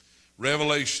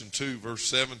Revelation 2, verse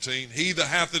 17. He that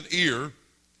hath an ear,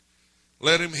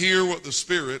 let him hear what the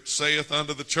Spirit saith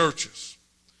unto the churches.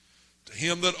 To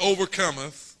him that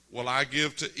overcometh will I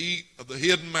give to eat of the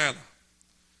hidden manna,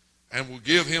 and will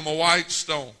give him a white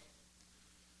stone,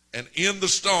 and in the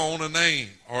stone a name,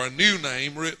 or a new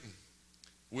name written,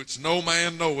 which no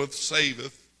man knoweth,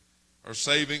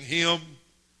 saving him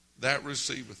that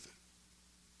receiveth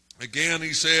it. Again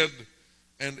he said,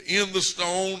 and in the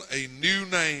stone a new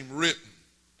name written,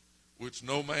 which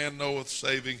no man knoweth,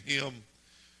 saving him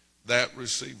that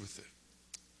receiveth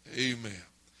it. Amen.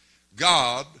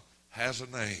 God has a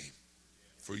name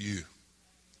for you.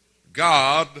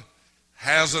 God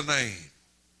has a name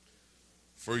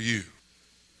for you.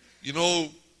 You know,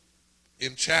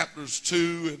 in chapters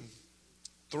 2 and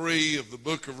 3 of the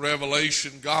book of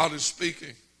Revelation, God is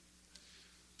speaking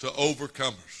to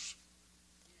overcomers.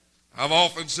 I've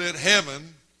often said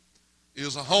heaven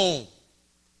is a home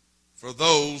for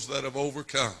those that have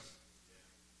overcome.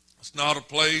 It's not a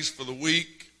place for the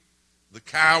weak, the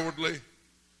cowardly,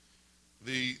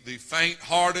 the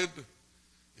faint-hearted.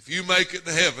 If you make it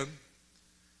to heaven,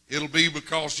 it'll be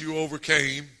because you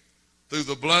overcame through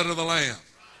the blood of the Lamb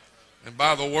and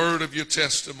by the word of your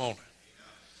testimony.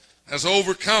 As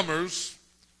overcomers,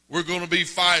 we're going to be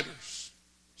fighters,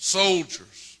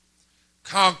 soldiers,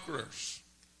 conquerors.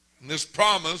 And this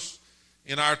promise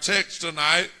in our text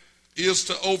tonight is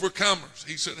to overcomers.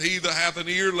 He said, he that hath an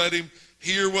ear, let him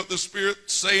hear what the Spirit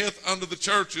saith unto the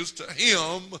churches. To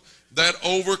him that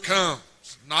overcomes.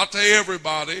 Not to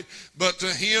everybody, but to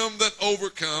him that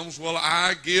overcomes will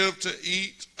I give to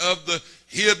eat of the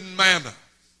hidden manna.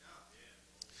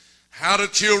 How do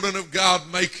children of God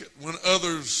make it when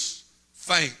others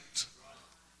faint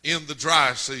in the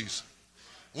dry season?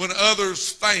 When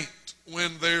others faint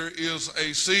when there is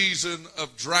a season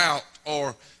of drought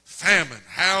or famine.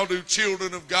 How do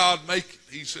children of God make it?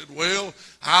 He said, well,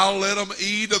 I'll let them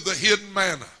eat of the hidden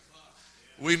manna.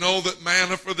 We know that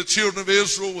manna for the children of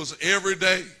Israel was every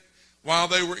day. While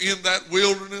they were in that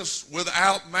wilderness,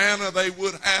 without manna they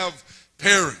would have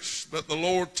perished. But the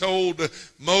Lord told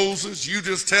Moses, you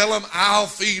just tell them I'll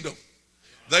feed them.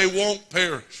 They won't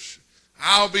perish.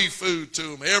 I'll be food to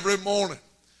them every morning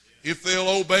if they'll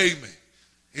obey me.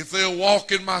 If they'll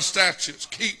walk in my statutes,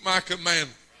 keep my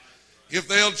commandments. If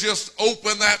they'll just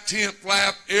open that tent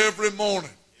flap every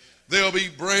morning, there'll be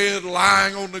bread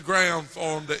lying on the ground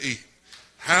for them to eat.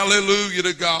 Hallelujah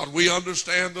to God. We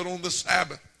understand that on the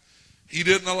Sabbath, he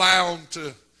didn't allow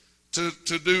them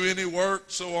to do any work.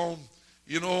 So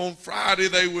on Friday,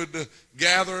 they would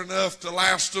gather enough to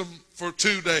last them for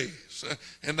 2 days.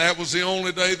 And that was the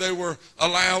only day they were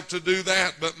allowed to do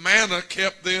that. But manna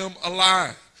kept them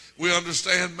alive. We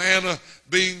understand manna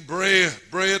being bread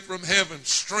from heaven,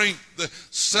 strength,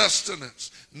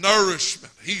 sustenance,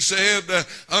 nourishment. He said,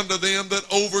 unto them that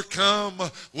overcome,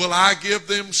 will I give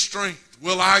them strength?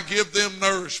 Will I give them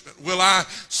nourishment? Will I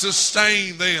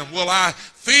sustain them? Will I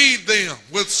feed them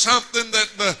with something that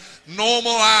the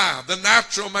normal eye, the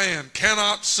natural man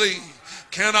cannot see,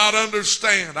 cannot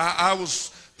understand? I was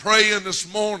praying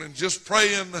this morning, just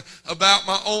praying about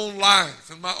my own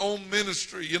life and my own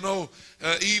ministry. You know,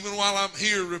 even while I'm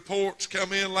here, reports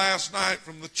come in last night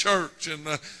from the church, and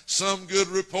some good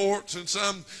reports and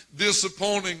some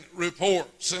disappointing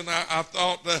reports. And I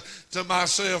thought to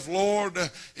myself, Lord,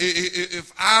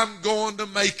 if I'm going to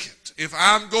make it, if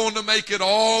I'm going to make it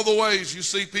all the way, as you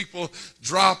see people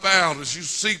drop out, as you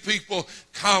see people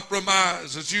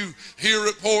compromise, as you hear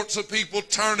reports of people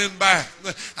turning back,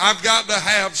 I've got to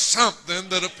have something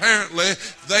that apparently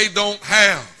they don't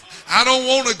have. I don't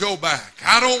want to go back.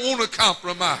 I don't want to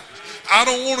compromise. I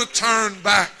don't want to turn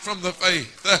back from the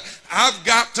faith. I've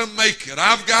got to make it.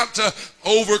 I've got to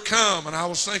overcome. And I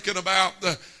was thinking about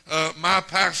my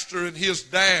pastor and his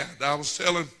dad. I was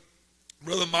telling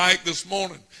Brother Mike this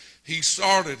morning, he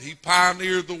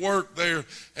pioneered the work there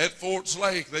at Forts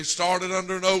Lake. They started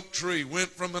under an oak tree, went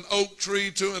from an oak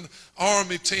tree to an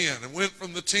army tent, and went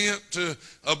from the tent to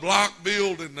a block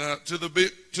building, to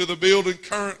the building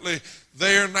currently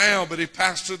there now. But he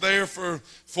pastored there for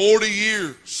 40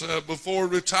 years before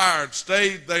he retired,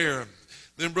 stayed there.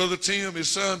 Then Brother Tim, his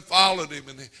son, followed him,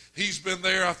 and he's been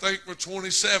there, I think, for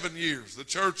 27 years. The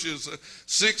church is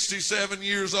 67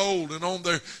 years old and on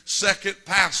their second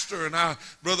pastor. And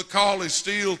Brother Cawley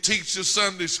still teaches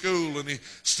Sunday school, and he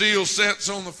still sits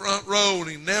on the front row, and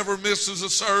he never misses a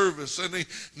service, and he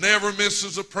never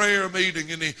misses a prayer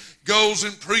meeting, and he goes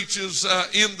and preaches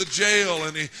in the jail,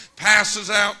 and he passes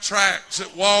out tracts at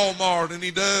Walmart, and he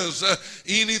does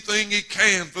anything he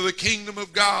can for the kingdom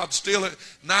of God, still at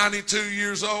 92 years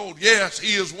years old. Yes,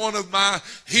 he is one of my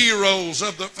heroes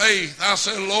of the faith. I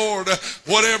said, Lord,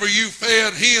 whatever you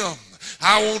fed him,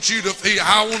 I want you to feed.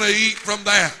 I want to eat from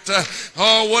that.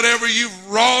 Whatever you've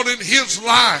wrought in his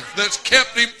life that's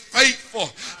kept him faithful,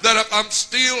 that if I'm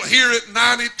still here at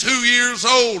 92 years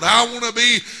old, I want to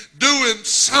be doing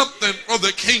something for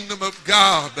the kingdom of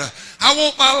God. I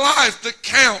want my life to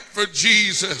count for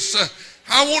Jesus.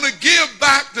 I want to give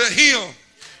back to him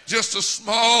just a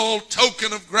small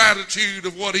token of gratitude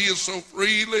of what he has so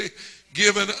freely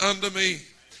given unto me.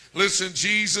 Listen,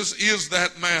 Jesus is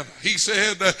that manna. He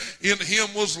said, in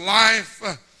him was life,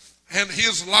 and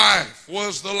his life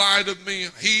was the light of men.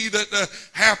 He that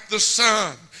hath the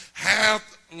Son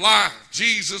hath life.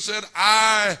 Jesus said,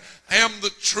 I am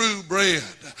the true bread.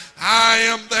 I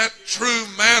am that true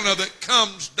manna that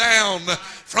comes down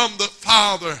from the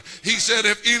Father. He said,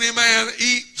 if any man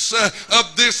eats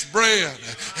of this bread,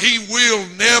 he will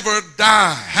never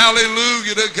die.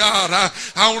 Hallelujah to God.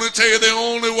 I want to tell you, the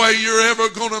only way you're ever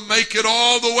going to make it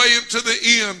all the way into the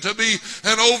end, to be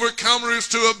an overcomer, is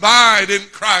to abide in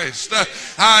Christ.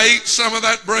 I ate some of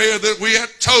that bread that we had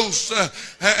toast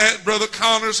at Brother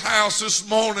Connor's house this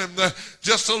morning,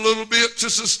 just a little bit to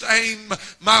sustain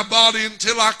my body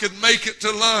until I could make it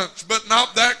to lunch, but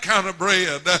not that kind of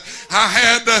bread. I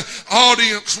had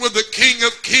audience with the King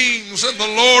of Kings and the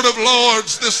Lord of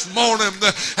Lords this morning,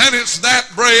 and it's that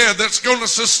bread that's going to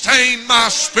sustain my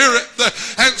spirit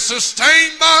and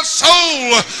sustain my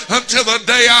soul until the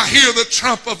day I hear the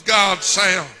trump of God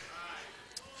sound.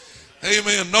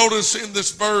 Amen. Notice in this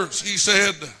verse, he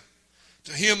said,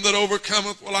 to him that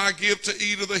overcometh will I give to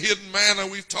eat of the hidden manna.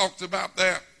 We've talked about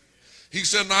that. He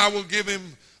said, and I will give him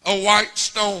a white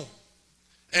stone,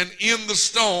 and in the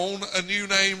stone a new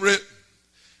name written.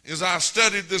 As I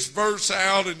studied this verse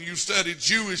out, and you studied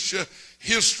Jewish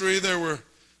history, there were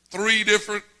 3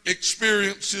 different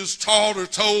experiences taught or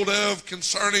told of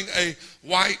concerning a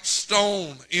white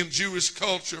stone in Jewish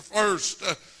culture. First,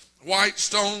 white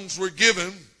stones were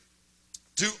given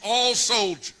to all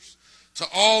soldiers. To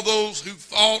all those who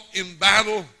fought in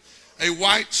battle, a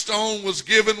white stone was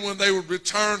given when they would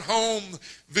return home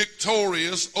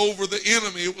victorious over the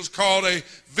enemy. It was called a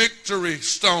victory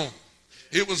stone.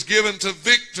 It was given to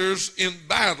victors in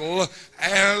battle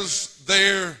as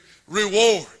their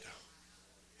reward.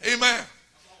 Amen.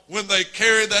 When they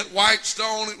carried that white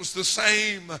stone, it was the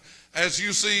same as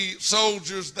you see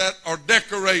soldiers that are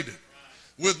decorated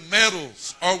with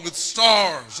medals or with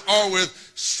stars or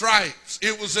with stripes.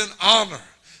 It was an honor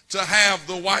to have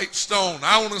the white stone.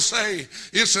 I want to say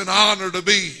it's an honor to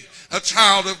be a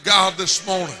child of God this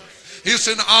morning. It's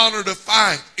an honor to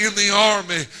fight in the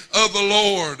army of the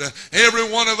Lord. Every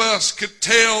one of us could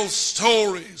tell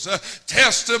stories,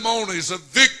 testimonies of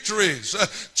victories,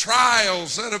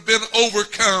 trials that have been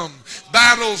overcome,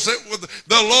 battles that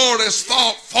the Lord has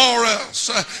fought for us,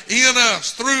 in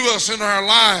us, through us in our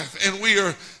life, and we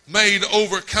are made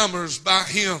overcomers by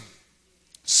him.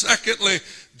 Secondly,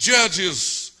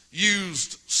 judges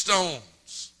used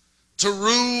stones to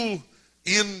rule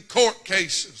in court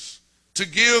cases, to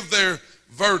give their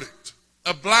verdict.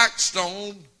 A black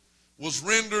stone was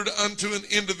rendered unto an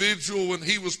individual when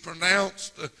he was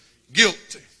pronounced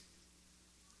guilty.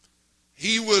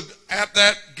 He would, at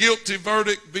that guilty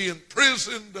verdict, be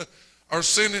imprisoned or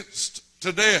sentenced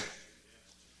to death.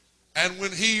 And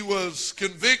when he was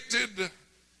convicted,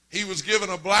 he was given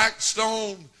a black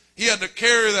stone. He had to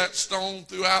carry that stone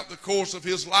throughout the course of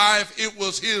his life. It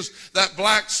was that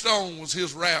black stone was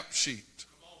his rap sheet.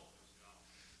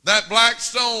 That black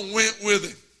stone went with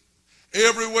him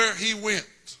everywhere he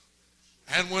went.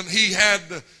 And when he had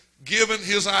given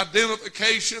his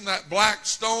identification, that black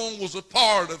stone was a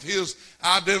part of his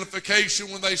identification.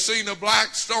 When they seen a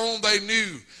black stone, they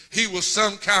knew he was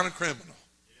some kind of criminal.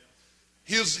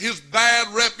 His bad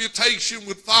reputation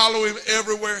would follow him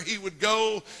everywhere he would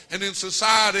go, and in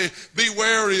society, be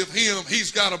wary of him.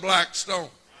 He's got a black stone.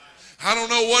 I don't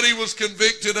know what he was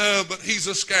convicted of, but he's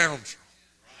a scoundrel.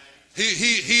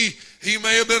 He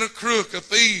may have been a crook, a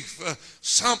thief,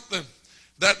 something.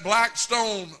 That black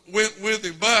stone went with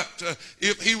him. But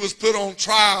if he was put on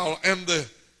trial and the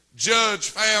judge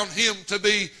found him to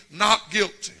be not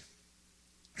guilty,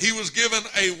 he was given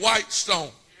a white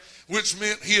stone, which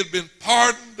meant he had been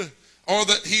pardoned, or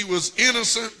that he was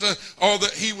innocent, or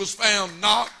that he was found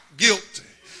not guilty.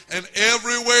 And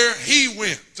everywhere he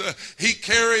went, he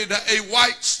carried a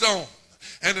white stone.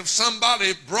 And if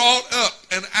somebody brought up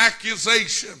an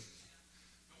accusation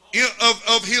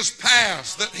of his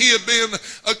past that he had been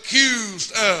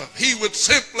accused of, he would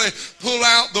simply pull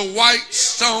out the white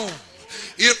stone.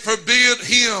 It forbid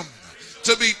him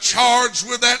to be charged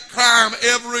with that crime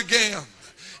ever again.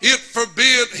 It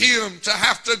forbid him to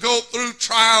have to go through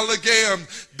trial again,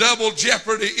 double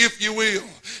jeopardy, if you will.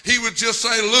 He would just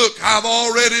say, look, I've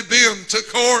already been to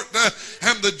court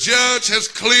and the judge has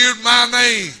cleared my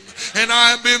name. And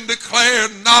I've been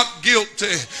declared not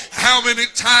guilty. How many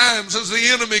times has the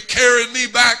enemy carried me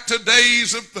back to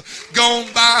days of gone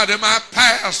by to my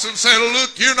past and said,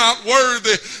 look, you're not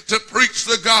worthy to preach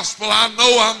the gospel. I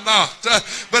know I'm not.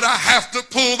 But I have to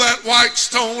pull that white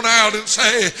stone out and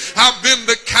say, I've been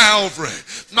to Calvary.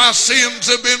 My sins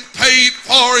have been paid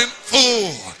for in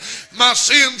full. My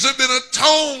sins have been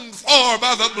atoned for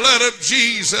by the blood of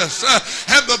Jesus.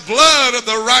 And the blood of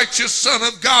the righteous Son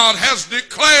of God has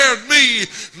declared me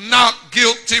not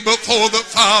guilty before the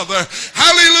Father.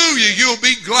 Hallelujah. You'll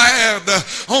be glad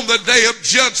on the day of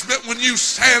judgment when you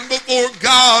stand before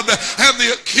God and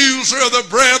the accuser of the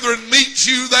brethren meets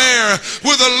you there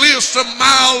with a list a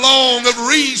mile long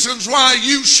of reasons why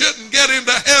you shouldn't get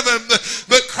into heaven.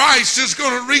 But Christ is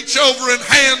going to reach over and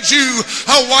hand you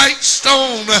a white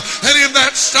stone. And in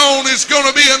that stone is going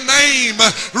to be a name,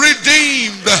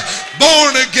 redeemed,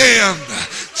 born again,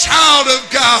 child of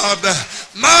God,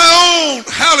 my own.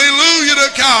 Hallelujah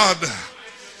to God.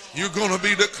 You're going to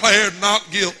be declared not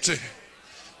guilty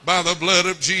by the blood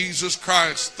of Jesus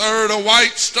Christ. Third, a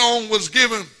white stone was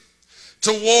given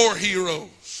to war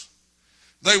heroes.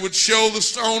 They would show the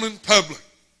stone in public.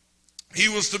 He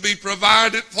was to be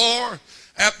provided for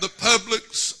at the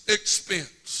public's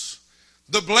expense.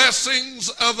 The blessings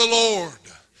of the Lord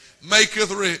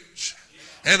maketh rich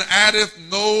and addeth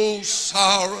no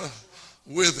sorrow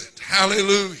with it.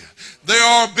 Hallelujah. There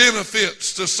are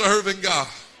benefits to serving God.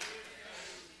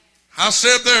 I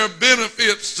said there are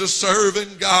benefits to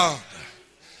serving God.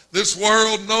 This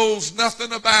world knows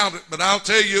nothing about it, but I'll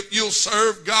tell you, if you'll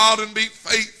serve God and be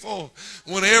faithful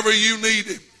whenever you need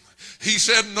Him, He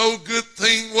said, no good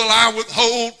thing will I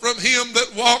withhold from him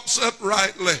that walks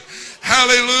uprightly.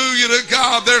 Hallelujah to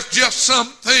God. There's just some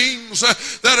things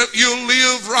that if you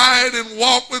live right and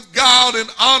walk with God and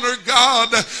honor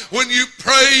God, when you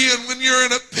pray and when you're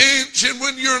in a pinch and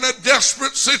when you're in a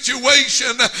desperate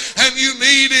situation and you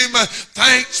need Him,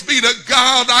 thanks be to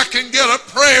God, I can get a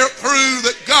prayer through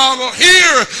that God will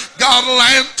hear, God will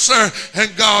answer,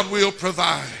 and God will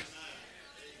provide.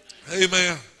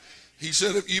 Amen. He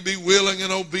said, if you be willing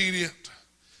and obedient,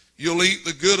 you'll eat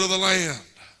the good of the land.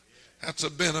 That's a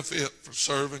benefit for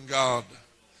serving God.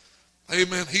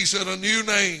 Amen. He said, a new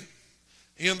name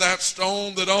in that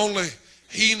stone that only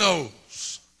He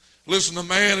knows. Listen, a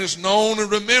man is known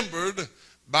and remembered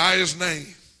by his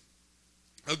name.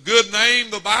 A good name,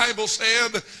 the Bible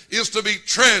said, is to be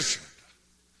treasured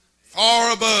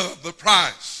far above the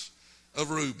price of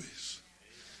rubies.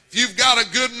 If you've got a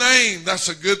good name, that's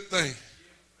a good thing.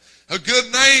 A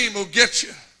good name will get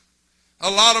you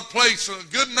a lot of places. A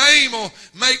good name will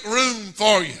make room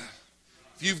for you.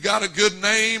 If you've got a good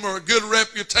name or a good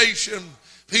reputation,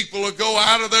 people will go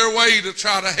out of their way to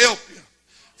try to help you.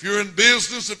 If you're in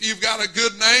business, if you've got a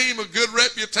good name, a good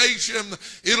reputation,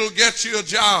 it'll get you a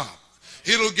job.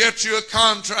 It'll get you a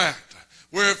contract.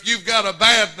 Where if you've got a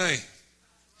bad name,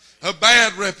 a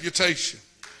bad reputation,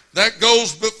 that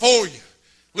goes before you.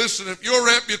 Listen, if your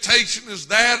reputation is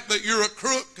that you're a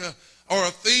crook or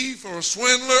a thief or a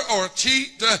swindler or a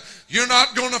cheat, you're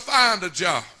not going to find a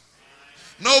job.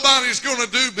 Nobody's going to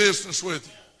do business with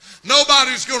you.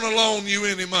 Nobody's going to loan you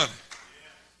any money.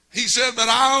 He said, but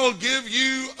I'll give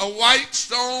you a white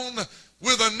stone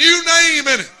with a new name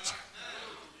in it.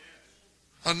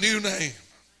 A new name.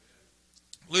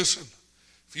 Listen,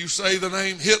 if you say the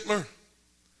name Hitler,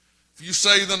 if you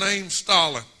say the name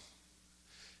Stalin,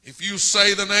 if you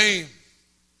say the name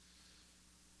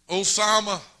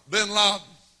Osama bin Laden,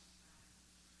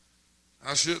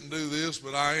 I shouldn't do this,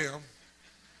 but I am.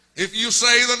 If you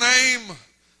say the name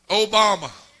Obama,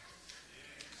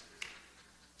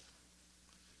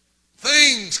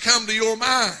 things come to your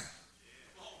mind.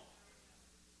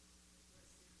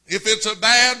 If it's a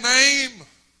bad name,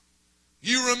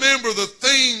 you remember the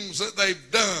things that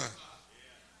they've done.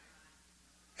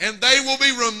 And they will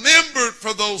be remembered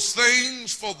for those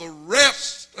things for the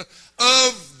rest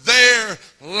of their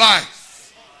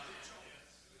life.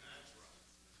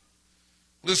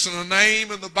 Listen, a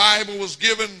name in the Bible was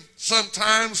given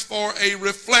sometimes for a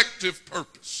reflective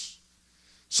purpose,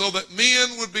 so that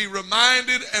men would be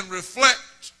reminded and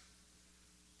reflect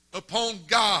upon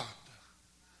God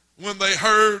when they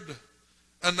heard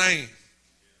a name.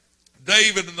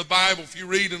 David in the Bible, if you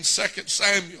read in 2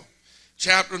 Samuel,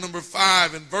 chapter number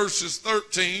 5 and verses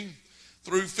 13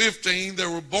 through 15, there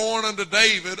were born unto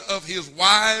David of his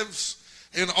wives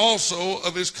and also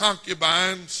of his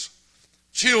concubines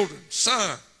children,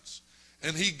 sons.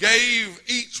 and he gave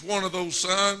each one of those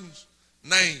sons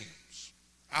names.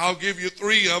 I'll give you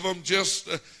 3 of them just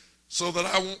so that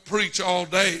I won't preach all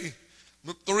day.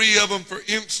 But 3 of them, for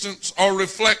instance, are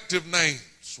reflective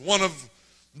names. One of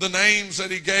the names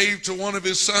that he gave to one of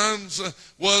his sons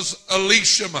was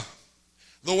Elishama.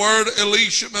 The word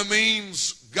Elishama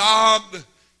means God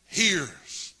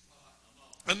hears.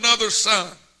 Another son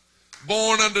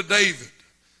born unto David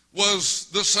was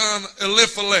the son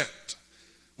Eliphalet,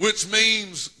 which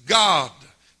means God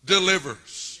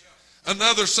delivers.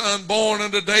 Another son born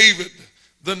unto David,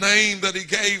 the name that he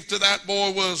gave to that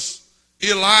boy was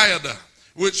Eliada,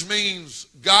 which means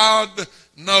God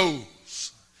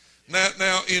knows.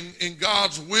 Now in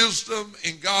God's wisdom,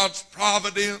 in God's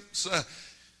providence,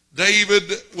 David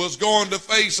was going to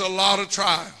face a lot of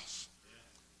trials,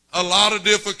 a lot of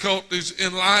difficulties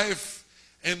in life.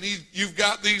 And you've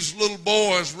got these little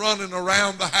boys running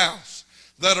around the house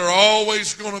that are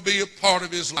always going to be a part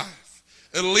of his life.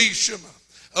 Elishama,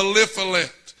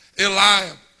 Eliphalet,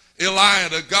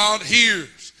 Eliada. God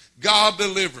hears, God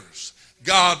delivers,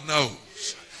 God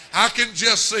knows. I can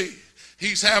just see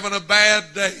he's having a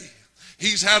bad day.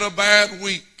 He's had a bad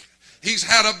week. He's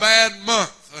had a bad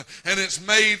month, and it's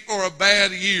made for a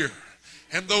bad year.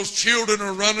 And those children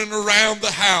are running around the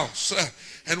house.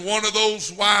 And one of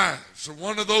those wives or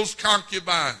one of those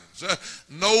concubines,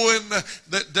 knowing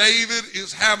that David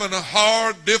is having a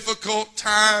hard, difficult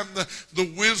time,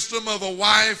 the wisdom of a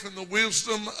wife and the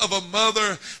wisdom of a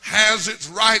mother has its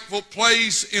rightful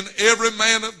place in every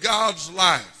man of God's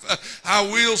life. I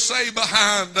will say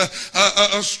behind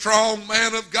a strong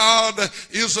man of God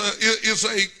is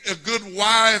a good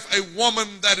wife, a woman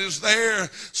that is there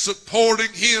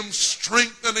supporting him,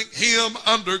 strengthening him,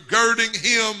 undergirding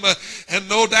him. And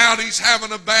no doubt he's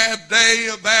having a bad day,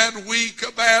 a bad week,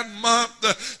 a bad month,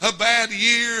 a bad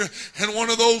year. And one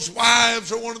of those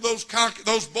wives or one of those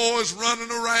boys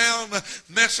running around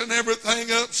messing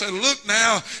everything up say, look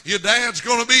now, your dad's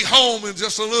going to be home in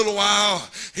just a little while.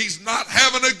 He's not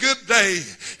having a good day.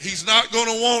 He's not going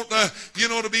to want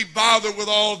to be bothered with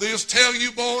all this. Tell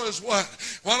you boys what,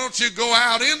 why don't you go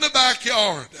out in the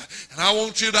backyard and I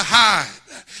want you to hide.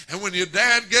 And when your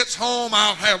dad gets home,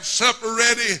 I'll have supper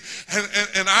ready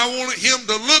and I want him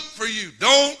to look for you.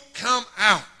 Don't come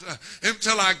out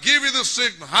until I give you the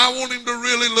signal. I want him to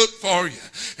really look for you.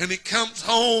 And he comes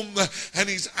home and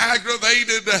he's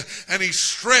aggravated and he's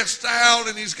stressed out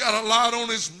and he's got a lot on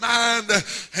his mind,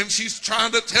 and she's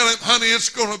trying to tell him, honey, it's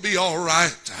going to be all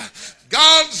right.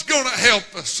 God's going to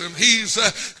help us. And he's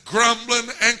grumbling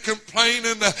and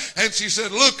complaining. And she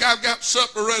said, look, I've got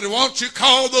supper ready. Why don't you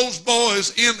call those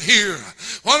boys in here?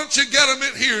 Why don't you get them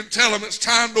in here and tell them it's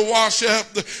time to wash up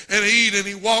and eat? And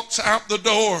he walks out the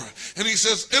door and he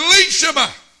says, Elishama,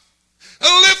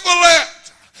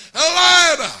 Eliphalet,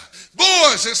 Eliada,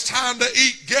 boys, it's time to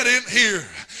eat. Get in here.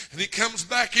 And he comes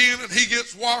back in and he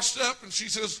gets washed up. And she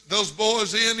says, those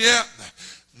boys in yet?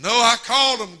 No, I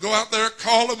called them. Go out there and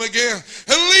call them again.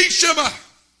 Elishama,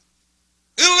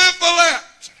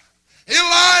 Eliphalet,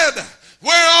 Eliada,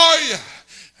 where are you?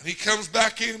 And he comes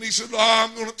back in and he said,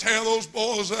 I'm going to tear those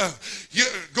boys up.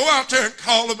 Go out there and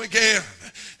call them again.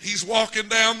 He's walking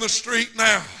down the street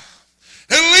now.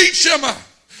 Elishama,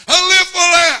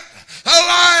 Eliphalet,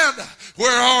 Eliada,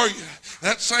 where are you?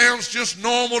 That sounds just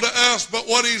normal to us, but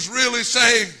what he's really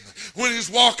saying when he's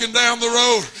walking down the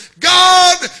road,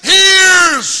 God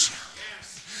hears.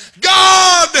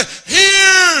 God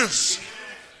hears.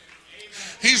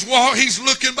 He's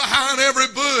looking behind every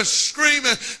bush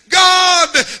screaming, God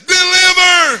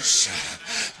delivers.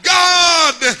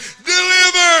 God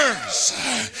delivers.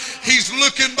 He's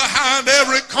looking behind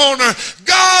every corner.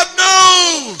 God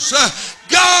knows.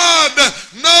 God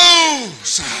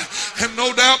knows. And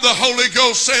no doubt the Holy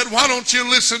Ghost said, why don't you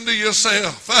listen to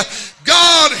yourself?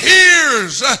 God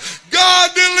hears. God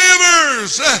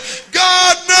delivers.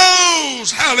 God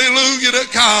knows. Hallelujah to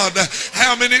God.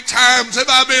 How many times have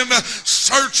I been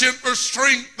searching for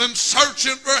strength and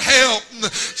searching for help and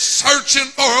searching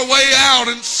for a way out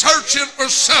and searching for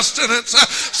sustenance,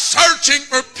 searching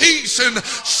for peace and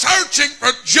searching for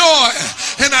joy.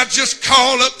 And I just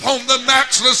call upon the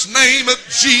matchless name of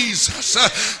Jesus.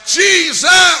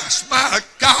 Jesus, my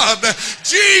God.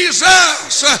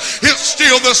 Jesus is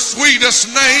still the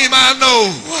sweetest name I know.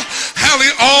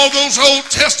 Hallelujah. All those Old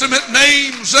Testament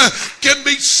names can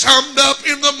be summed up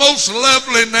in the most loving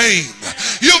lovely name.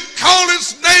 You call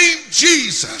his name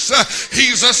Jesus.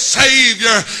 He's a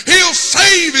Savior. He'll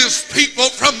save his people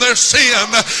from their sin.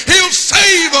 He'll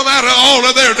save them out of all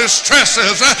of their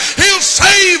distresses. He'll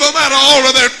save them out of all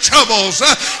of their troubles.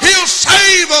 He'll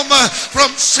save them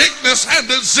from sickness and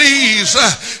disease.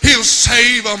 He'll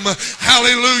save them.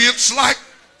 Hallelujah. It's like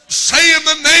saying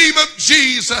the name of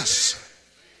Jesus.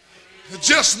 It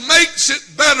just makes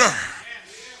it better.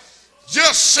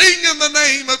 Just singing the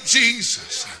name of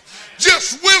Jesus.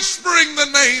 Just whispering the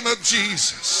name of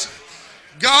Jesus.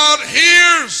 God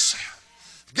hears.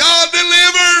 God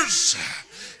delivers.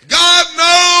 God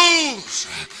knows.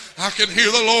 I can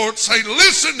hear the Lord say,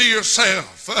 listen to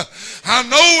yourself. I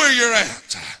know where you're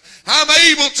at. I'm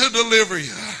able to deliver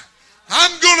you.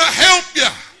 I'm going to help you.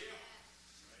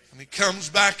 And he comes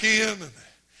back in and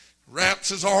wraps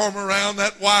his arm around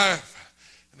that wife.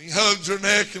 And he hugs her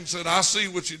neck and said, I see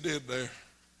what you did there.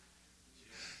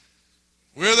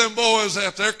 Where them boys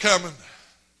at? They're coming.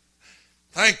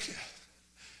 Thank you.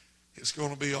 It's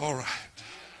going to be all right.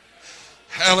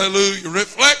 Hallelujah.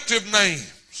 Reflective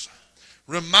names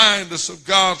remind us of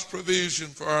God's provision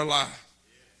for our life.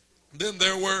 Then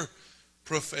there were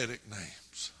prophetic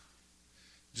names.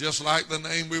 Just like the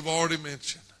name we've already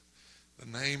mentioned.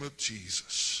 The name of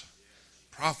Jesus.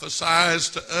 Prophesies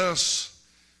to us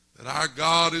that our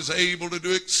God is able to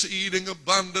do exceeding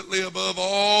abundantly above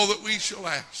all that we shall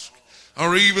ask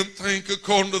or even think,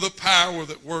 according to the power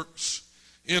that works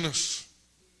in us.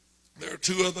 There are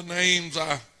two other names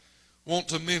I want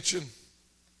to mention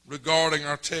regarding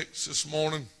our text this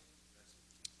morning.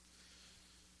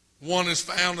 One is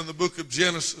found in the book of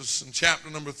Genesis in chapter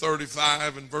number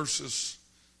 35 and verses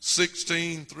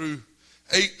 16 through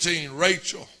 18.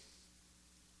 Rachel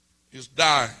is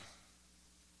dying.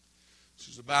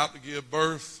 She's about to give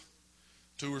birth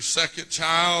to her second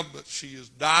child, but she is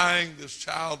dying. This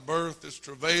childbirth, this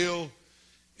travail,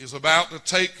 is about to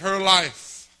take her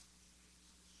life.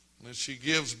 And as she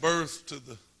gives birth to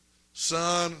the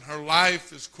son, her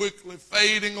life is quickly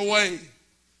fading away.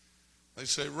 They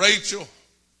say, Rachel,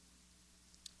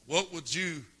 what would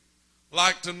you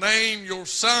like to name your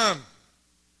son? And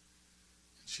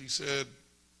she said,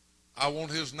 I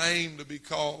want his name to be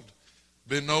called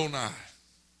Benoni.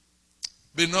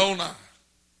 Benoni.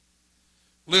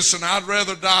 Listen, I'd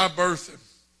rather die birthing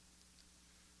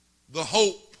the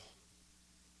hope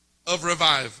of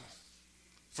revival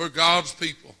for God's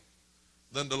people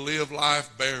than to live life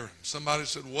barren. Somebody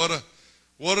said, what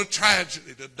a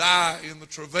tragedy to die in the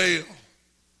travail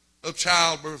of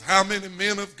childbirth. How many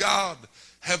men of God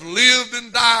have lived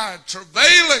and died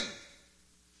travailing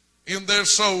in their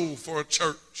soul for a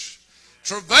church,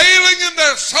 travailing in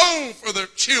their soul for their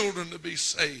children to be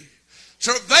saved,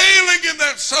 travailing in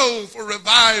their soul for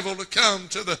revival to come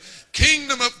to the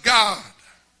kingdom of God,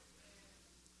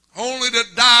 only to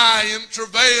die in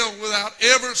travail without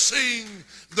ever seeing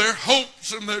their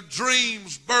hopes and their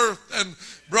dreams birthed and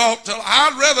brought to life.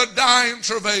 I'd rather die in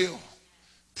travail,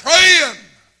 praying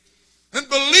and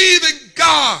believing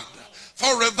God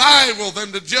for revival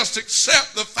than to just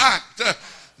accept the fact that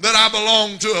I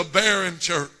belong to a barren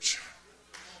church,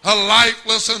 a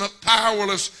lifeless and a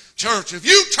powerless church. If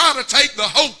you try to take the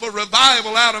hope of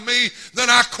revival out of me, then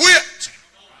I quit.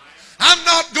 I'm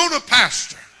not going to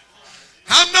pastor.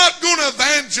 I'm not going to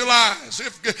evangelize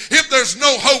if there's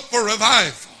no hope for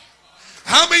revival.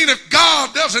 I mean, if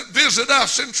God doesn't visit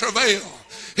us in travail,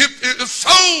 if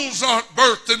souls aren't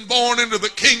birthed and born into the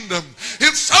kingdom,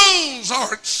 if souls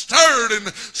aren't stirred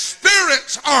and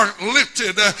spirits aren't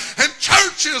lifted and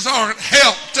churches aren't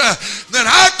helped, then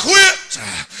I quit.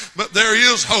 But there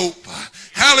is hope.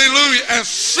 Hallelujah. As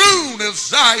soon as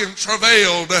Zion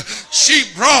travailed, she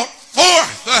brought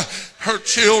forth her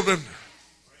children.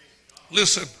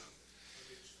 Listen,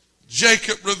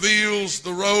 Jacob reveals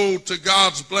the road to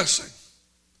God's blessing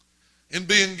in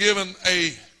being given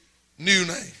a new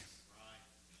name.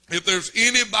 If there's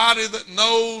anybody that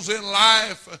knows in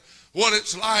life what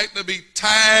it's like to be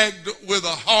tagged with a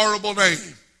horrible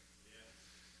name,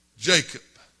 Jacob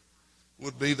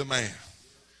would be the man.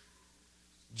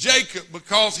 Jacob,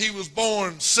 because he was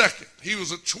born second, he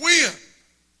was a twin.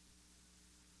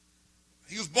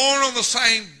 He was born on the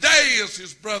same day as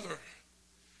his brother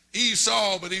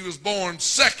Esau, but he was born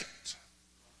second.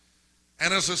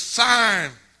 And as a sign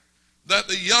that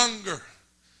the younger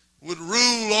would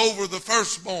rule over the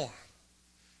firstborn,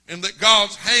 and that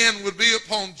God's hand would be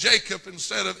upon Jacob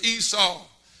instead of Esau.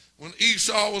 When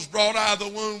Esau was brought out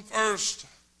of the womb first,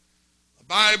 the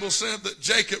Bible said that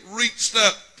Jacob reached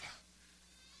up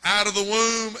out of the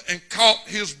womb and caught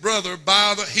his brother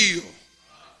by the heel.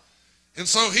 And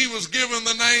so he was given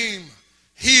the name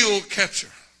heel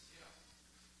catcher.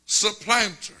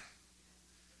 supplanter,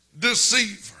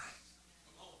 deceiver.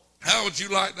 How would you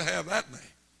like to have that name?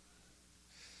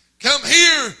 Come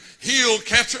here, heel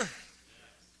catcher.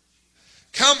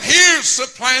 Come here,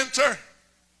 supplanter.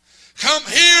 Come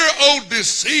here, oh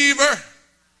deceiver.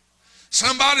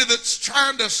 Somebody that's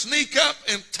trying to sneak up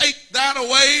and take that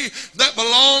away that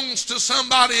belongs to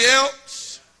somebody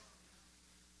else.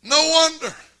 No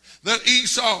wonder that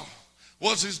Esau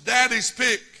was his daddy's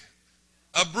pick.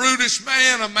 A brutish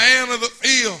man, a man of the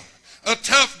field, a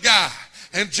tough guy.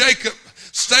 And Jacob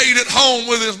stayed at home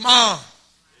with his mom.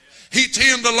 He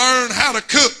tended to learn how to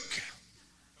cook.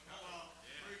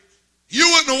 You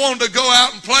wouldn't have wanted to go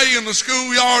out and play in the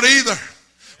schoolyard either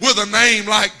with a name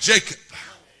like Jacob.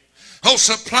 Oh,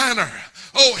 supplanter.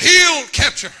 Oh, heel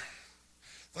catcher.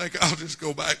 I think I'll just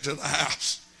go back to the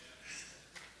house.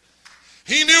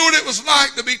 He knew what it was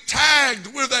like to be tagged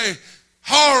with a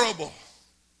horrible,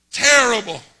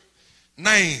 terrible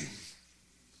name.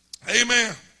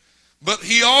 Amen. But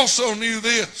he also knew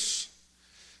this.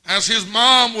 As his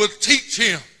mom would teach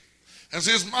him, as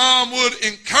his mom would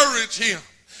encourage him,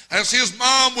 as his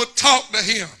mom would talk to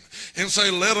him and say,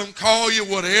 let them call you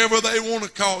whatever they want to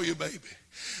call you, baby.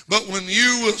 But when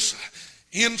you was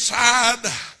inside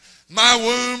my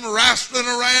womb wrestling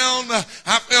around,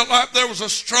 I felt like there was a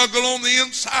struggle on the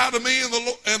inside of me,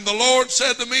 and the Lord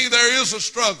said to me, there is a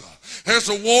struggle. There's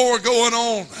a war going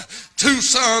on. 2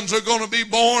 sons are going to be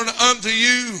born unto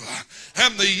you,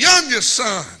 and the youngest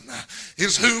son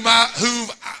is whom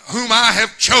I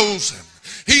have chosen.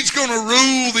 He's going to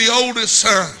rule the oldest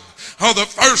son, or the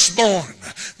firstborn.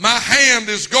 My hand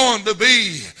is going to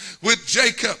be with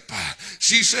Jacob.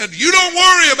 She said, you don't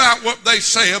worry about what they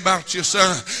say about you,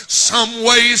 son. Some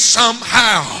way,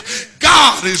 somehow,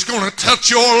 God is going to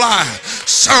touch your life.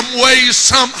 Some way,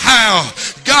 somehow,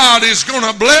 God is going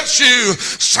to bless you.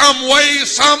 Some way,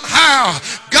 somehow,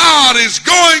 God is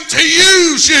going to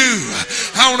use you.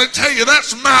 I want to tell you,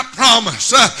 that's my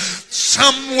promise.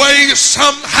 Some way,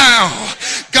 somehow,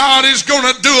 God is going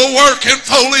to do a work in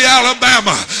Foley,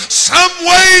 Alabama. Some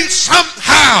way,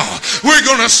 somehow, we're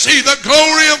going to see the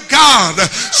glory of God.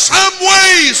 Some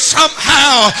way,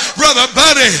 somehow, Brother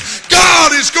Buddy,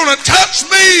 God is going to touch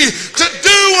me to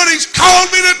do what He's called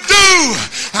me to do.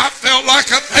 I felt like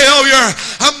a failure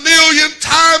 1,000,000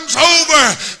 times over,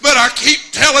 but I keep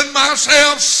telling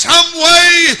myself, some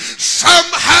way,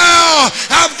 somehow,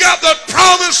 I've got the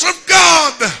promise of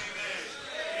God.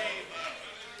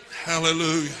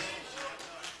 Hallelujah.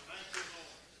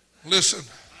 Listen,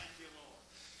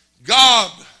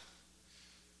 God,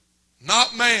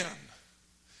 not man.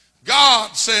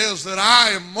 God says that I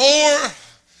am more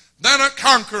than a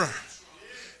conqueror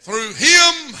through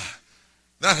Him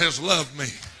that has loved me.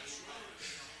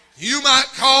 You might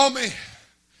call me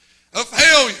a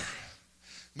failure,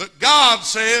 but God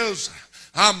says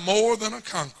I'm more than a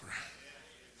conqueror.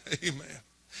 Amen.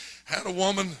 Had a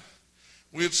woman,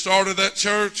 we had started that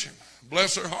church, and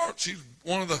bless her heart, she's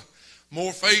one of the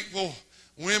more faithful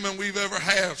women we've ever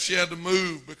had. She had to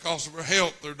move because of her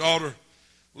health. Their daughter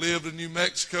lived in New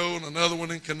Mexico and another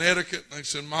one in Connecticut. And they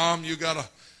said, Mom, you got to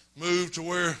move to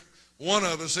where one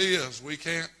of us is. We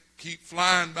can't keep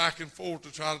flying back and forth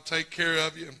to try to take care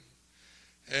of you.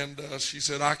 And she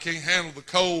said, I can't handle the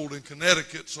cold in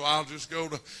Connecticut, so I'll just go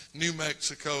to New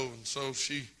Mexico. And so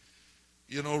she,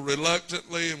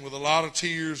 reluctantly and with a lot of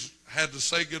tears, had to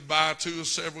say goodbye to us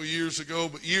several years ago.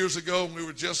 But years ago, when we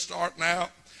were just starting out,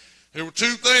 there were 2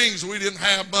 things we didn't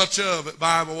have much of at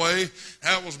Bible Way.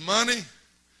 That was money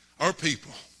or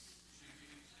people.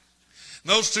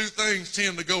 And those 2 things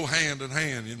tend to go hand in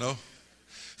hand,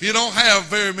 If you don't have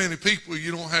very many people,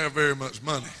 you don't have very much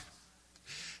money.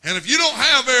 And if you don't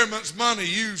have very much money,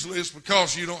 usually it's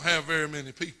because you don't have very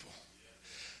many people.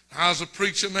 I was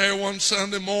preaching there one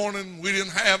Sunday morning. We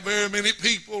didn't have very many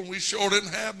people, and we sure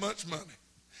didn't have much money.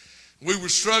 We were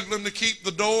struggling to keep the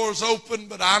doors open,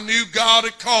 but I knew God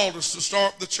had called us to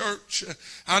start the church.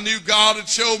 I knew God had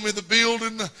showed me the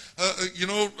building.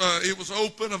 It was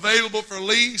open, available for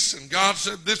lease, and God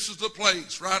said, this is the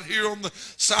place right here on the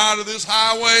side of this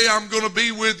highway. I'm going to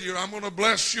be with you. I'm going to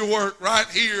bless your work right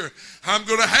here. I'm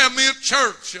going to have me a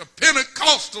church, a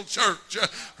Pentecostal church,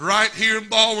 right here in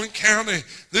Baldwin County.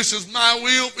 This is my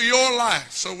will for your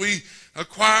life. So we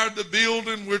acquired the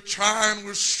building. We're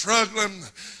struggling.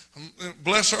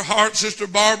 Bless her heart, Sister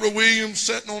Barbara Williams,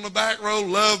 sitting on the back row,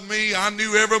 loved me. I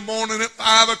knew every morning at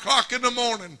 5 o'clock in the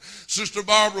morning, Sister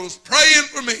Barbara was praying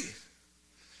for me.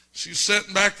 She's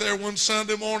sitting back there one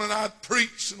Sunday morning. I'd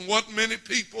preached, and wasn't many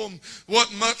people, and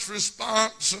wasn't much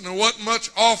response, and there wasn't much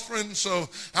offering, so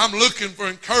I'm looking for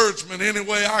encouragement any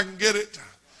way I can get it.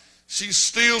 She's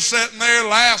still sitting there,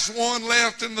 last one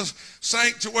left in the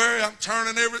sanctuary. I'm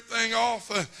turning everything off.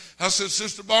 I said,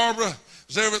 Sister Barbara,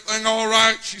 is everything all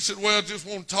right? She said, well, I just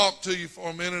want to talk to you for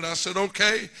a minute. I said,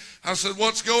 okay. I said,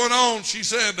 what's going on? She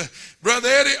said, Brother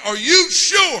Eddie, are you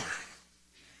sure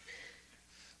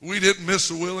we didn't miss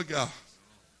the will of God?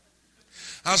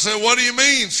 I said, what do you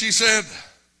mean? She said,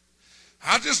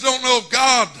 I just don't know if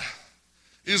God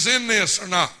is in this or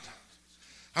not.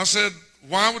 I said,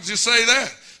 why would you say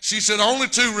that? She said, only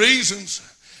two reasons.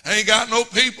 I ain't got no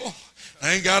people.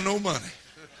 I ain't got no money.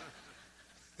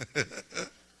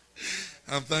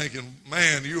 I'm thinking,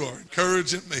 man, you are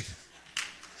encouraging me.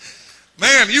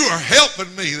 Man, you are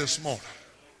helping me this morning.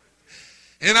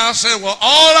 And I said, well,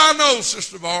 all I know,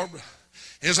 Sister Barbara,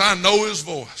 is I know his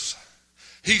voice.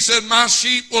 He said, my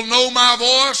sheep will know my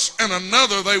voice, and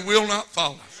another they will not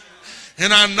follow.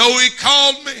 And I know he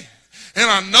called me, and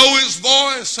I know his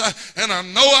voice, and I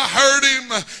know I heard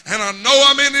him, and I know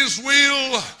I'm in his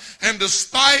will. And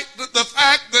despite the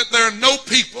fact that there are no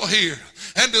people here,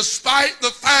 and despite the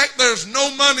fact there's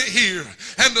no money here,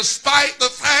 and despite the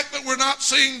fact that we're not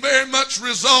seeing very much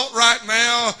result right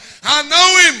now, I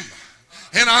know him,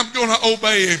 and I'm going to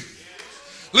obey him.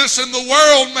 Listen, the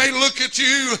world may look at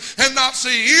you and not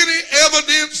see any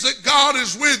evidence that God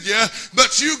is with you,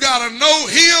 but you got to know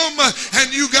him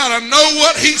and you got to know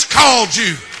what he's called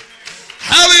you.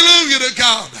 Hallelujah to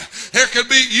God. There could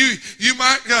be, you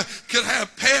might could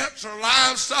have pets or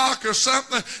livestock or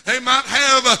something. They might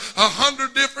have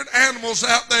 100 different animals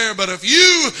out there, but if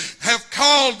you have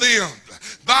called them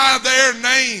by their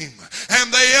name,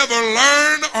 and they ever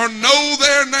learn or know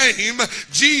their name,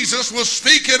 Jesus was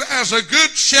speaking as a good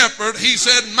shepherd. He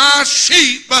said, my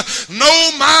sheep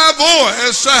know my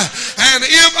voice, and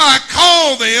if I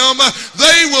call them,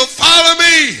 they will follow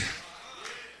me.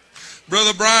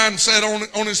 Brother Brian said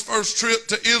on his first trip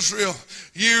to Israel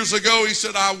years ago, he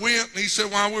said, I went, and he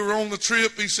said, while we were on the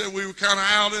trip, he said, we were kind of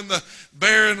out in the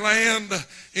barren land,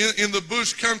 in the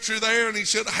bush country there, and he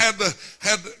said, I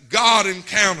had God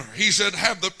encounter. He said,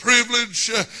 have the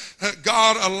privilege,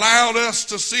 God allowed us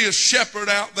to see a shepherd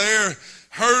out there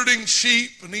herding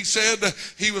sheep, and he said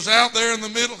he was out there in the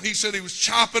middle. He said he was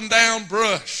chopping down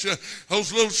brush,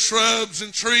 those little shrubs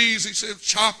and trees. He said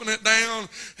chopping it down.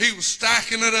 He was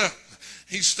stacking it up.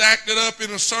 He stacked it up in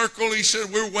a circle. He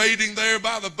said, we're waiting there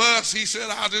by the bus. He said,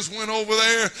 I just went over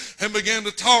there and began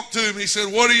to talk to him. He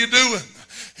said, what are you doing?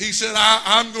 He said,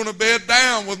 I'm going to bed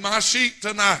down with my sheep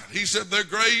tonight. He said, they're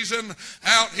grazing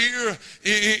out here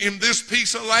in this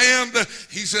piece of land.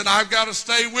 He said, I've got to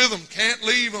stay with them. Can't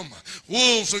leave them.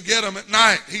 Wolves will get them at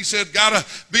night. He said, got to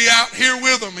be out here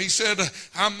with them. He said,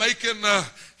 I'm making, a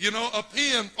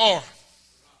pen for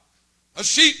a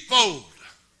sheepfold,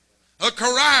 a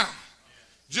corral.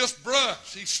 Just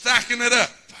brush. He's stacking it up.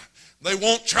 They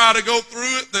won't try to go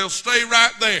through it. They'll stay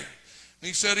right there.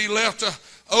 He said he left an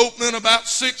opening about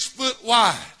 6 foot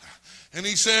wide. And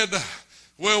he said,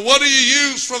 well, what do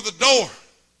you use for the door?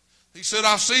 He said,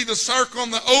 I see the circle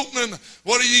on the opening.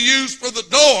 What do you use for the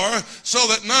door so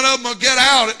that none of them will get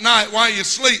out at night while you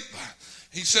sleep?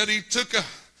 He said he took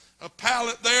a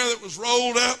pallet there that was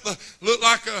rolled up, that looked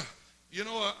like a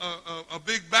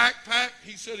big backpack.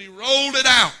 He said he rolled it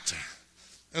out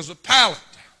as a pallet.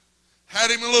 Had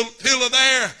him a little pillow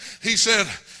there. He said,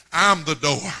 I'm the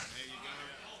door.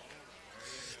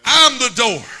 I'm the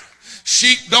door.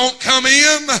 Sheep don't come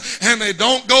in and they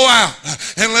don't go out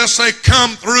unless they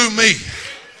come through me.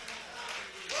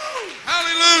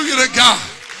 Hallelujah to God.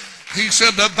 He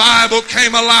said the Bible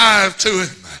came alive to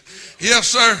him. Yes,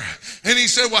 sir. And he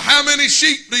said, well, how many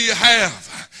sheep do you have?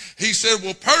 He said,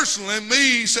 well, personally,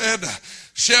 he said,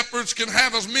 shepherds can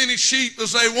have as many sheep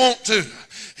as they want to.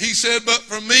 He said, but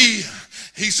for me,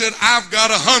 he said, I've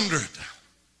got 100.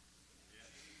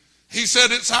 He said,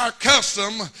 it's our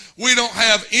custom. We don't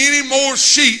have any more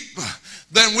sheep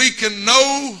than we can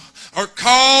know or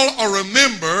call or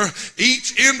remember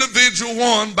each individual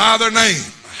one by their name.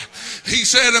 He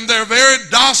said, and they're very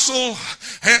docile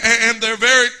and they're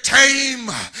very tame.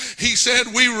 He said,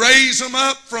 we raise them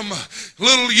up from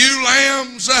little ewe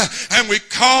lambs and we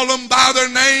call them by their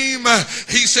name.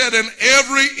 He said, and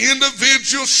every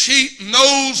individual sheep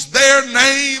knows their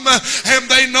name and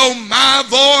they know my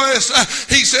voice.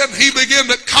 He said, he began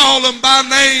to call them by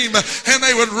name and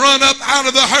they would run up out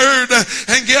of the herd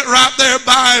and get right there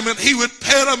by him, and he would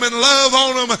pet them and love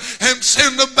on them and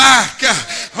send them back.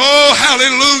 Oh,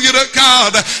 hallelujah to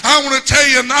God. I want to tell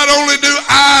you, not only do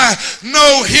I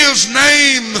know his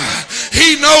name,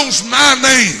 he knows my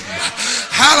name.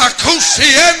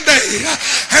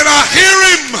 And I hear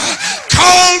him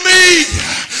call me.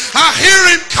 I hear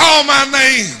him call my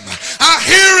name. I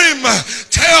hear him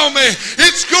tell tell me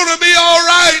it's going to be all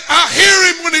right. I hear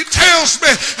him when he tells me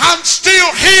I'm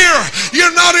still here.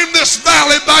 You're not in this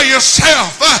valley by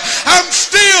yourself. I'm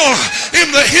still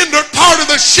in the hindered part of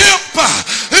the ship.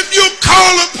 If you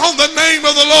call upon the name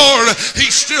of the Lord,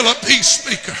 he's still a peace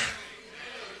speaker.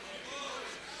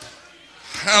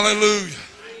 Hallelujah.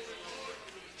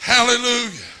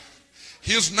 Hallelujah.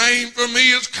 His name for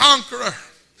me is conqueror.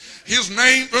 His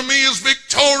name for me is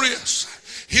victorious.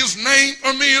 His name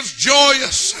for me is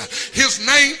joyous. His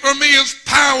name for me is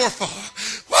powerful.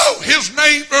 Whoa, his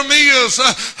name for me is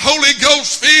Holy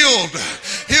Ghost filled.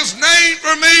 His name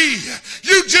for me,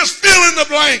 you just fill in the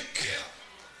blank.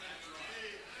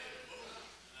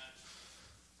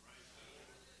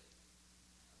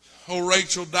 Oh,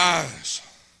 Rachel dies.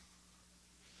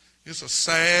 It's a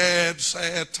sad,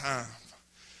 sad time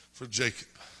for Jacob.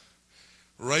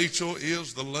 Rachel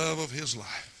is the love of his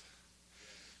life.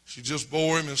 She just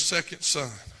bore him his second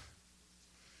son.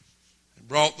 He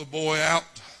brought the boy out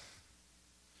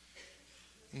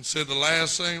and said the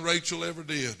last thing Rachel ever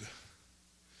did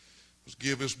was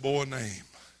give this boy a name.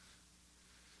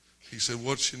 He said,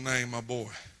 "What's your name, my boy?"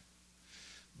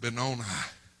 Benoni.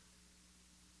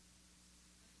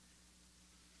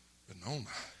 Benoni.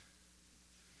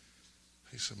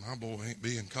 He said, "My boy ain't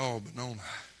being called Benoni.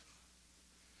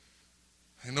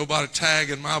 Ain't nobody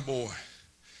tagging my boy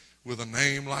with a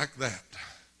name like that."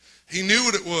 He knew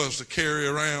what it was to carry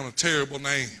around a terrible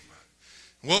name.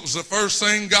 What was the first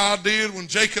thing God did when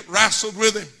Jacob wrestled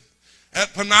with him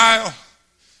at Peniel?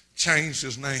 Changed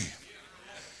his name.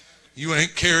 You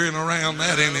ain't carrying around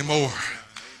that anymore.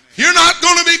 You're not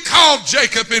going to be called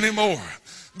Jacob anymore,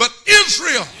 but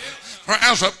Israel. For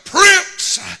as a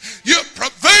prince, you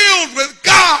prevailed with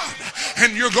God,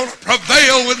 and you're going to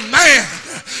prevail with man.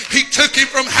 He took him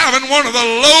from having one of the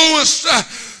lowest,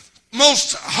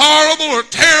 most horrible or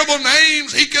terrible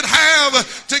names he could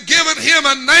have to giving him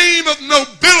a name of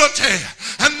nobility,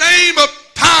 a name of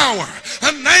power,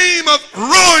 a name of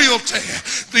royalty.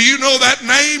 Do you know that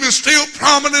name is still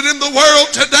prominent in the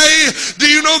world today? Do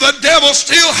you know the devil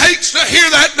still hates to hear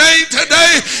that name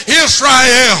today?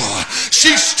 Israel.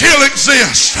 She still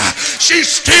exists. She's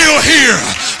still here.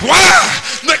 Why?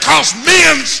 Because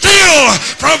men still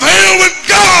prevail with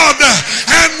God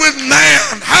and with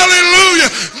man. Hallelujah.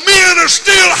 Men are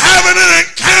still having an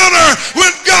encounter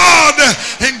with God.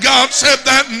 And God said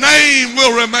that name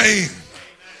will remain.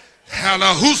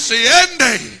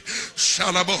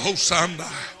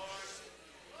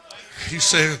 He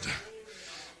said,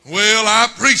 "Well, I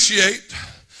appreciate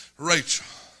Rachel.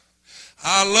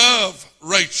 I love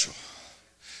Rachel."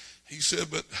 He said,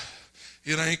 "But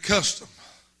it ain't custom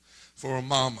for a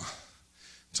mama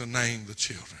to name the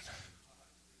children.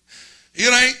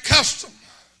 It ain't custom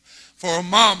for a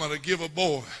mama to give a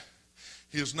boy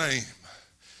his name."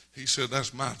 He said,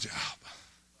 "That's my job.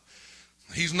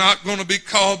 He's not going to be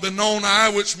called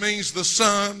Benoni, which means the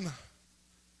son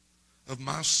of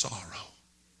my sorrow.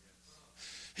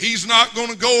 He's not going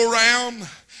to go around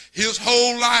his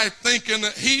whole life thinking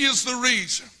that he is the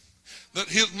reason that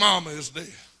his mama is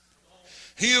dead.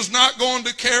 He is not going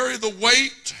to carry the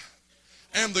weight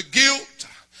and the guilt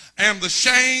and the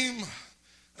shame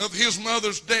of his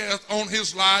mother's death on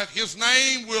his life. His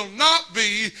name will not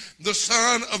be the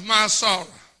son of my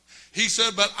sorrow." He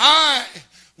said, "But I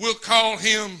will call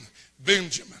him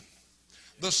Benjamin,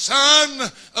 the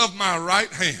son of my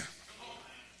right hand,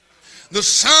 the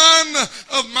son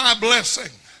of my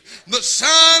blessing, the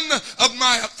son of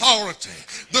my authority,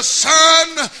 the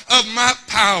son of my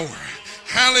power."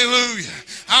 Hallelujah.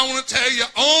 I want to tell you,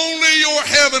 only your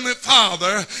heavenly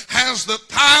Father has the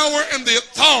power and the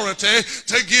authority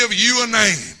to give you a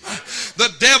name. The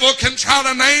devil can try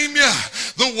to name you.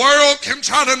 The world can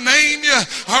try to name you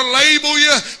or label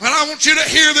you. But I want you to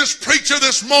hear this preacher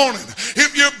this morning.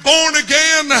 If you're born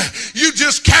again, you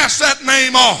just cast that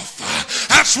name off.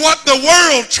 That's what the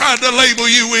world tried to label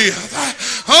you with.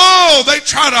 Oh, they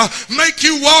try to make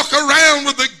you walk around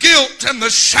with the guilt and the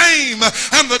shame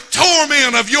and the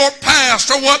torment of your past,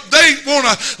 or what they want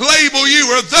to label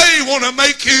you or they want to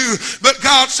make you. But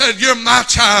God said, "You're my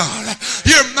child.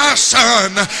 You're my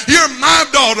son. You're my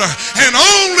daughter." And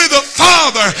only the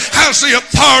Father has the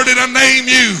authority to name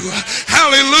you.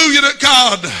 Hallelujah to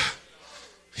God.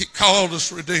 He called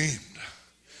us redeemed.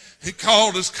 He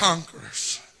called us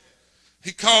conquerors.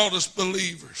 He called us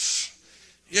believers.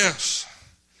 Yes.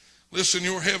 Listen,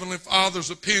 your heavenly Father's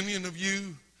opinion of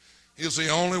you is the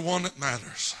only one that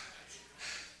matters.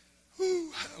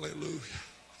 Ooh, hallelujah.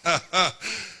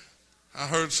 I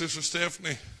heard Sister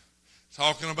Stephanie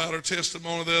talking about her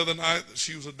testimony the other night that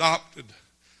she was adopted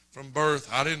from birth.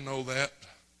 I didn't know that.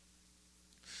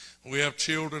 We have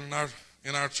children in our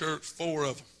in our church, 4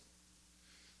 of them.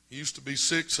 It used to be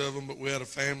 6 of them, but we had a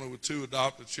family with 2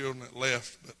 adopted children that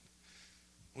left. But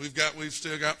we've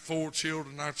still got 4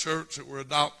 children in our church that were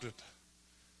adopted.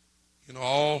 You know,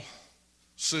 all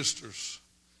sisters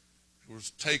who were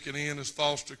taken in as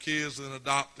foster kids and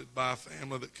adopted by a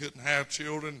family that couldn't have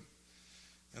children.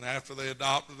 And after they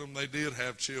adopted them, they did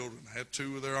have children. Had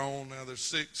 2 of their own. Now there's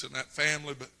 6 in that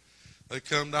family, but they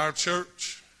come to our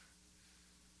church.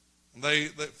 And they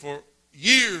for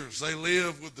years, they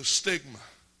lived with the stigma.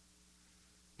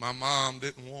 My mom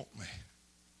didn't want me.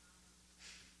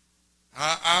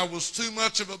 I was too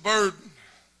much of a burden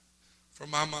for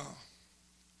my mom.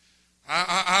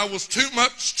 I was too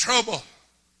much trouble.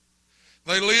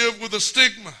 They lived with a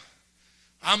stigma.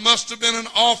 I must have been an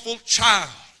awful child.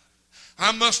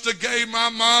 I must have gave my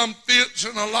mom fits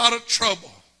and a lot of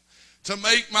trouble to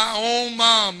make my own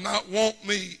mom not want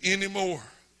me anymore.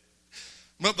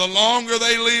 But the longer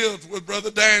they lived with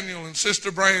Brother Daniel and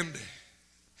Sister Brandy,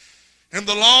 and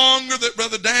the longer that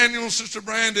Brother Daniel and Sister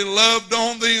Brandy loved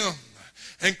on them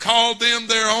and called them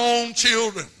their own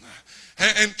children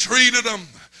and treated them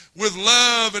with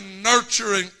love and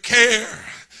nurture and care,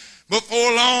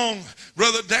 before long,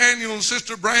 Brother Daniel and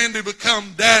Sister Brandy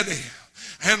become daddy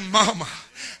and mama.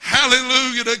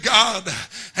 Hallelujah to God.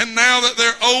 And now that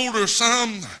they're older,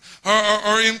 some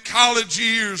are in college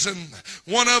years, and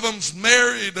one of them's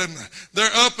married, and they're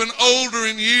up and older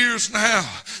in years now.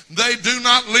 They do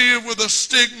not live with the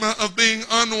stigma of being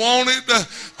unwanted,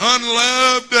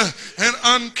 unloved, and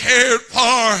uncared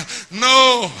for.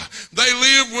 No, they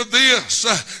live with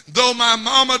this. Though my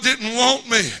mama didn't want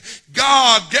me,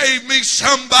 God gave me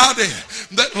somebody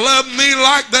that loved me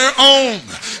like their own.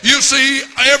 You see,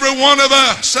 every one of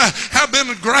us have been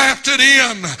grafted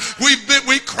in.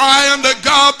 We cry unto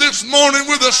God this morning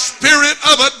with a spirit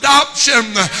of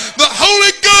adoption. The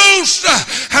Holy Ghost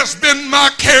has been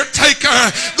my caretaker.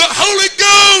 The Holy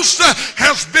Ghost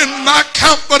has been my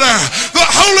comforter. The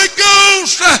Holy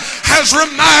Ghost has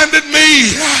reminded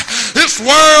me this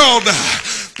world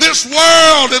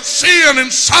of sin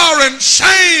and sorrow and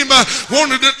shame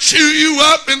wanted to chew you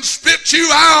up and spit you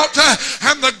out.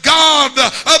 And the God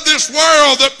of this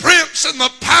world, the prince and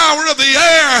the power of the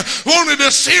air, wanted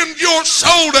to send your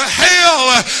soul to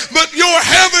hell. But your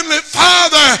heavenly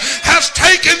Father has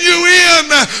taken you in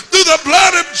through the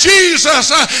blood of Jesus,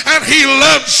 and He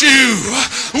loves you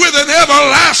with an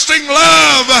everlasting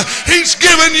love. He's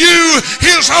given you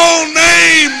His own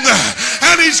name,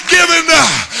 and He's given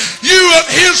you of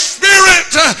His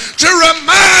Spirit to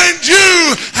remind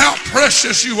you how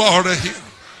precious you are to Him.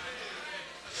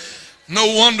 No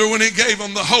wonder when He gave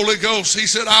them the Holy Ghost, He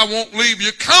said, I won't leave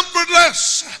you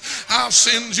comfortless. I'll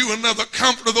send you another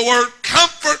comforter. The word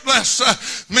comfortless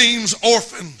means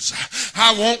orphans.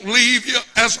 I won't leave you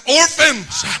as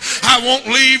orphans. I won't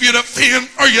leave you to fend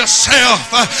for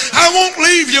yourself. I won't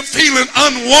leave you feeling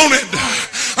unwanted,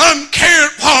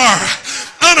 uncared for,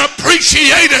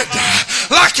 unappreciated,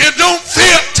 like you don't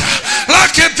fit,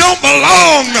 like you don't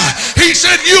belong. He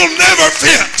said, you'll never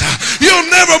fit, you'll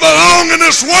never belong in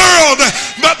this world,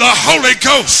 but the Holy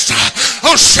Ghost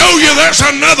will show you there's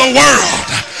another world.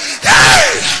 Hey,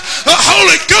 the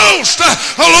Holy Ghost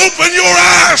will open your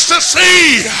eyes to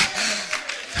see.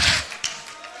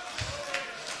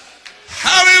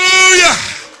 Hallelujah.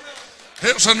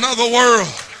 It's another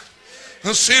world.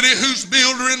 A city whose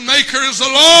builder and maker is the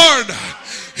Lord.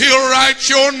 He'll write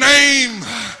your name.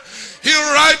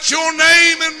 He'll write your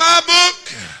name in my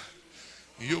book.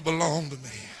 You'll belong to me.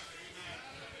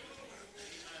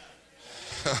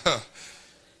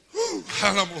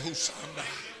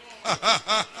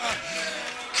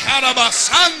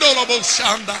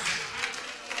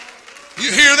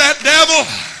 You hear that, devil?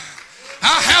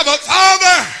 I have a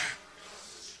Father.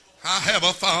 I have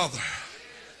a Father.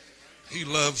 He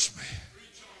loves me.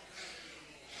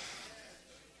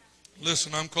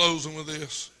 Listen, I'm closing with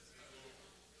this.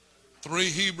 3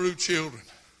 Hebrew children.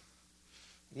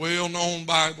 Well-known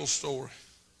Bible story.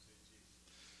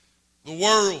 The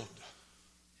world,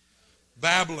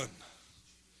 Babylon,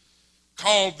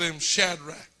 called them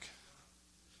Shadrach,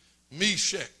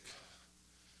 Meshach,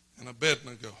 and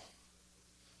Abednego.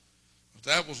 But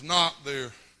that was not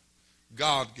their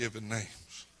God-given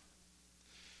names.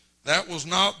 That was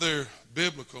not their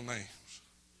biblical names.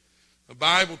 The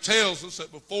Bible tells us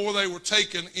that before they were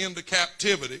taken into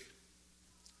captivity,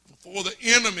 before the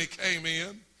enemy came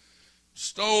in,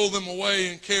 stole them away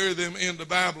and carried them into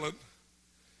Babylon,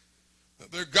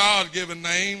 that their God-given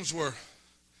names were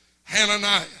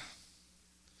Hananiah,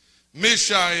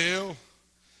 Mishael,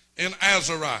 and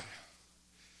Azariah,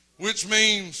 which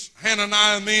means,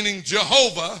 Hananiah meaning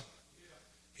Jehovah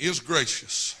is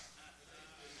gracious.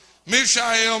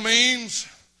 Mishael means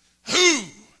who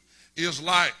is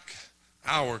like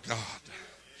our God.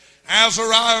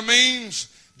 Azariah means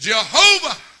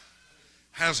Jehovah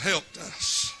has helped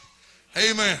us.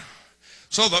 Amen.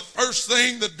 So the first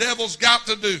thing the devil's got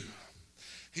to do,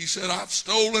 he said, I've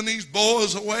stolen these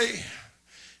boys away,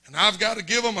 and I've got to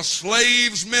give them a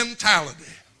slave's mentality.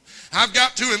 I've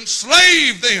got to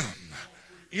enslave them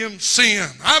in sin.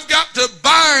 I've got to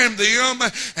bind them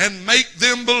and make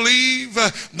them believe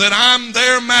that I'm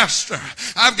their master.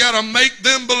 I've got to make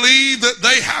them believe that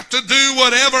they have to do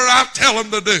whatever I tell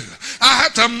them to do. I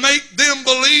have to make them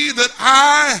believe that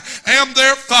I am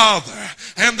their father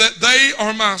and that they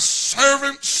are my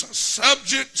servants,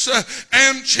 subjects,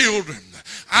 and children.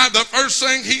 The first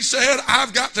thing he said,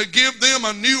 I've got to give them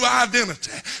a new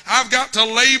identity. I've got to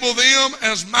label them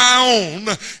as my own.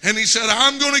 And he said,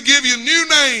 I'm going to give you new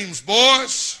names,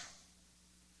 boys.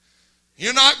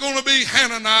 You're not going to be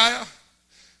Hananiah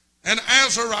and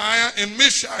Azariah and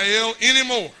Mishael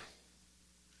anymore.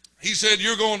 He said,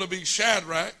 you're going to be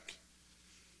Shadrach,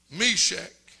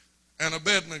 Meshach, and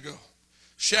Abednego.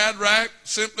 Shadrach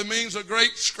simply means a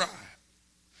great scribe.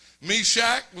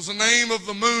 Meshach was the name of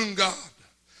the moon god.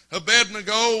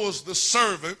 Abednego was the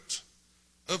servant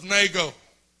of Nago.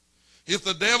 If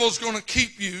the devil's going to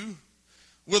keep you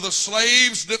with a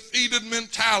slave's defeated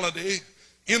mentality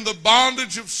in the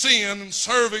bondage of sin and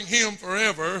serving him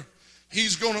forever,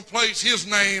 he's going to place his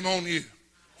name on you.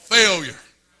 Failure.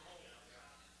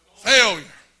 Failure.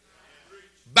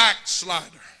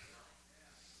 Backslider.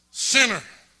 Sinner.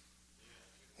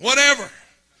 Whatever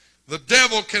the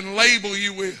devil can label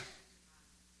you with.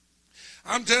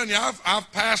 I'm telling you,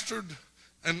 I've pastored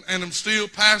and am still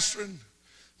pastoring,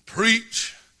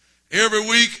 preach every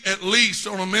week at least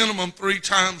on a minimum 3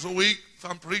 times a week. If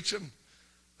I'm preaching,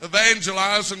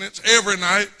 evangelizing, it's every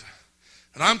night.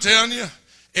 And I'm telling you,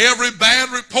 every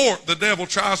bad report the devil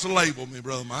tries to label me,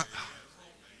 Brother Mike.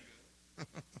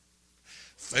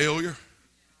 Failure.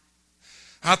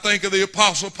 I think of the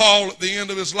Apostle Paul at the end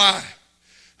of his life,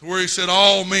 to where he said,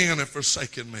 all men have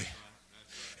forsaken me.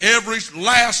 Every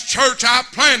last church I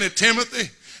planted,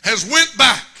 Timothy, has went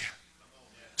back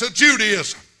to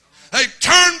Judaism. They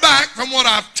turned back from what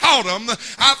I've taught them.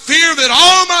 I fear that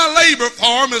all my labor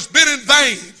for them has been in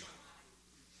vain.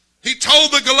 He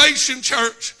told the Galatian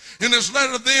church in his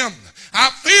letter to them,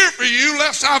 I fear for you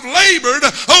lest I've labored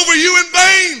over you in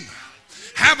vain.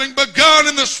 Having begun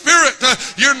in the spirit,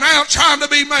 you're now trying to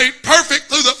be made perfect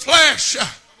through the flesh.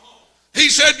 He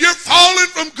said, you're falling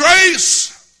from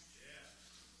grace.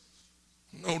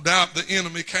 No doubt the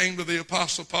enemy came to the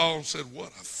Apostle Paul and said, what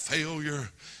a failure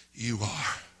you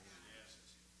are.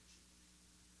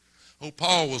 Oh,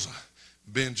 Paul was a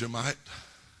Benjamite.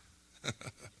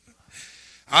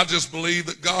 I just believe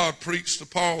that God preached to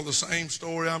Paul the same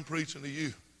story I'm preaching to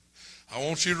you. I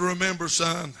want you to remember,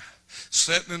 son,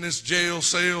 sitting in this jail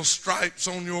cell, stripes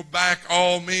on your back,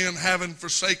 all men having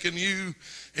forsaken you.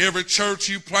 Every church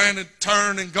you planted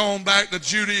turned and gone back to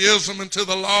Judaism and to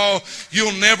the law.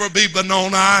 You'll never be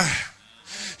Benoni.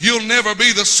 You'll never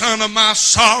be the son of my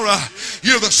sorrow.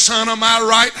 You're the son of my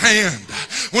right hand.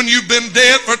 When you've been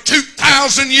dead for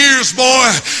 2,000 years, boy,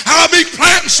 I'll be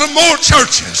planting some more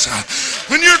churches.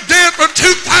 When you're dead for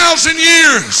 2,000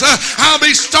 years, I'll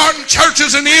be starting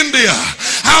churches in India.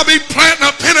 I'll be planting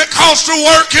a Pentecostal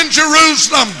work in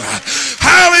Jerusalem.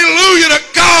 Hallelujah to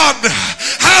God.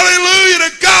 Hallelujah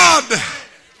to God.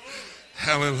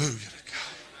 Hallelujah to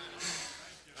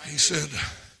God. He said,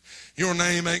 your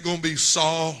name ain't going to be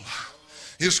Saul.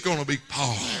 It's going to be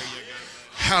Paul.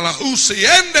 Hallelujah.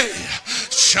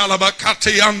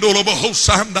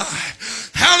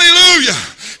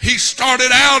 He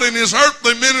started out in his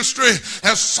earthly ministry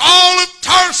as Saul of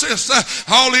Tarsus.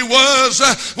 All he was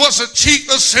a chief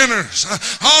of sinners.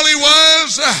 All he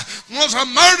was a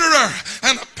murderer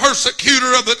and a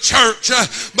persecutor of the church.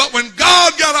 But when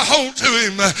God got a hold to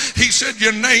him, he said,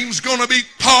 your name's going to be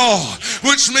Paul,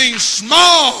 which means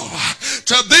small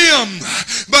to them,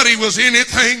 but he was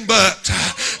anything but.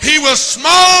 He was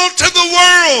small to the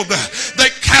world. They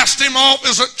cast him off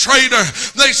as a traitor.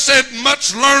 They said,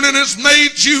 much learning has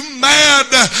made you mad.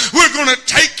 We're going to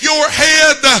take your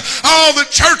head. All the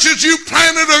churches you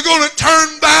planted are going to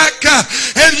turn back,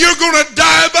 and you're going to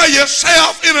die by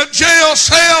yourself in a jail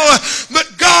cell.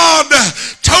 But God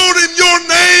told him, your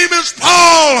name is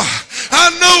Paul. I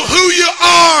know who you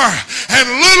are, and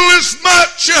little is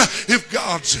much if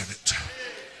God's in it.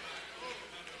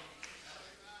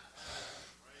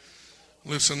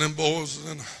 Listen, them boys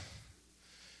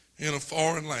in a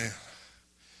foreign land,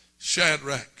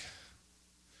 Shadrach,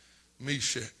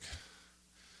 Meshach,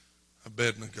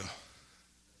 Abednego.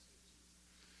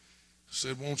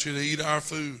 said, want you to eat our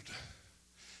food.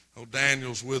 Oh,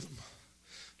 Daniel's with them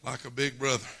like a big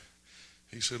brother.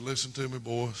 He said, listen to me,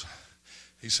 boys.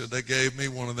 He said, they gave me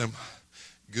one of them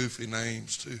goofy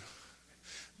names too,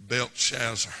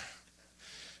 Belshazzar.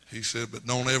 He said, but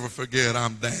don't ever forget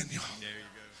I'm Daniel. There you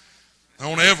go.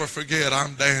 Don't ever forget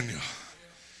I'm Daniel.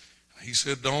 He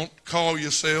said, don't call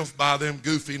yourself by them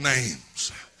goofy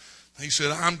names. He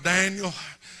said, I'm Daniel,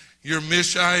 you're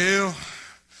Mishael,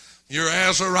 you're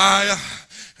Azariah,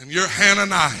 and you're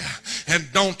Hananiah, and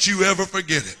don't you ever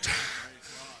forget it.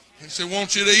 He said,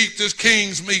 want you to eat this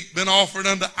king's meat been offered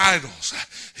unto idols.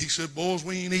 He said, boys,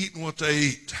 we ain't eating what they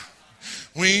eat.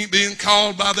 We ain't being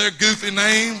called by their goofy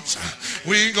names.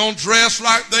 We ain't going to dress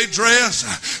like they dress.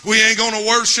 We ain't going to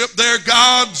worship their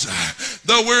gods.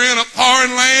 Though we're in a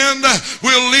foreign land,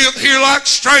 we'll live here like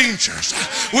strangers.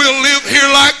 We'll live here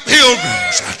like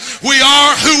pilgrims. We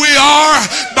are who we are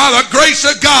by the grace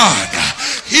of God.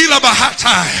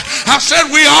 I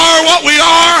said we are what we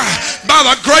are by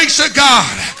the grace of God.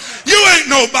 You ain't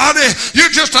nobody.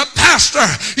 You're just a pastor.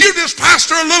 You just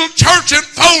pastor a little church in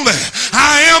Foley.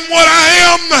 I am what I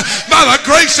am by the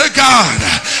grace of God.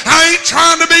 I ain't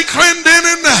trying to be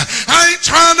Clendenin. I ain't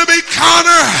trying to be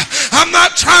Connor. I'm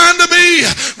not trying to be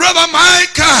Brother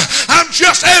Mike. I'm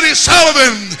just Eddie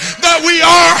Sullivan. But we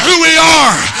are who we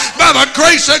are by the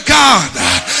grace of God.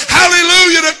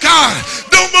 Hallelujah to God.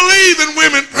 Don't believe in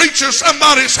women preachers,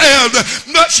 somebody said,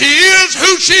 but she is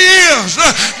who she is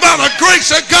by the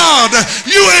grace of God.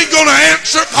 You ain't going to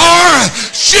answer for her.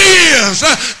 She is.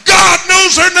 God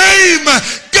knows her name.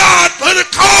 God put a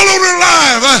call on her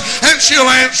life, and she'll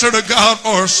answer to God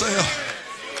for herself.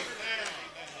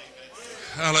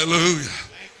 Hallelujah.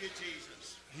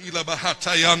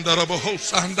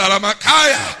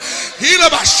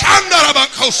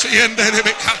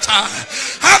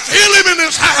 I feel him in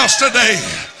this house today.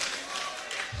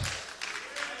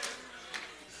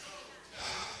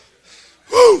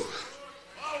 Woo.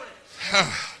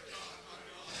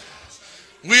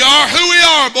 We are who we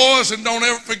are, boys, and don't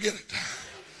ever forget it.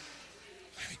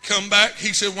 He come back,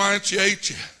 he said, why ain't you ate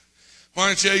your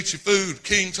food?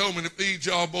 King told me to feed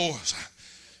y'all boys.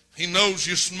 He knows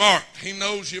you're smart. He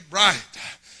knows you're bright.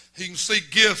 He can see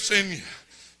gifts in you.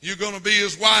 You're going to be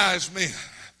his wise men.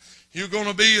 You're going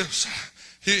to be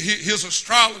his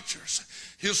astrologers,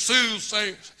 his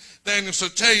soothsayers. Daniel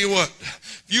said, tell you what,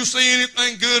 if you see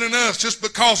anything good in us just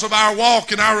because of our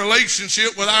walk and our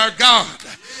relationship with our God,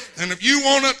 and if you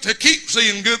want it to keep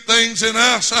seeing good things in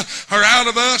us or out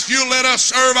of us, you let us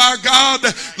serve our God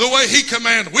the way he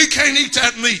commanded. We can't eat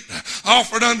that meat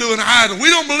offered unto an idol. We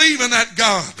don't believe in that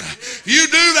God. You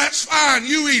do, that's fine.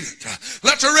 You eat it.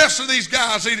 Let the rest of these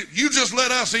guys eat it. You just let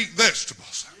us eat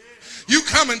vegetables. You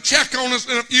come and check on us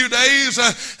in a few days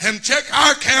and check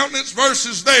our countenance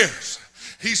versus theirs.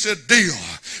 He said, deal.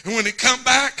 And when he come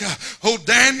back,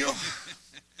 Daniel,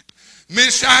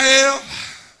 Mishael,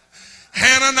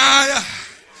 Hananiah,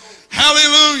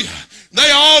 hallelujah,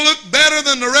 they all look better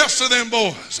than the rest of them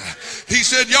boys. He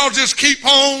said, y'all just keep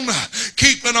on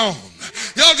keeping on.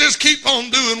 Y'all just keep on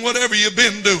doing whatever you've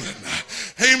been doing.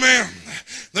 Amen.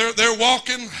 They're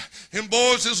walking, and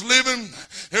boys is living.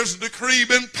 There's a decree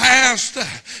been passed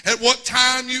at what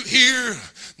time you hear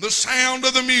the sound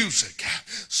of the music.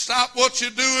 Stop what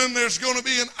you're doing. There's going to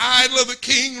be an idol of the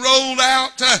king rolled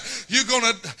out. You're going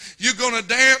to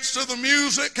dance to the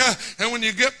music. And when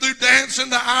you get through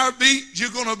dancing to our beat, you're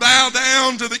going to bow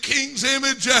down to the king's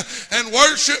image and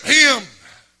worship him.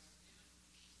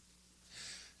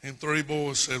 And three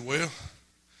boys said, well,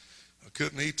 I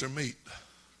couldn't eat their meat.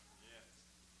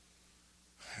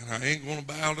 And I ain't going to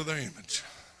bow to their image.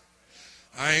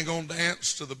 I ain't going to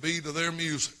dance to the beat of their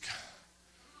music.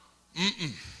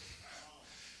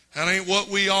 That ain't what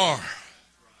we are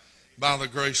by the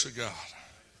grace of God.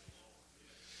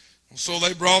 And so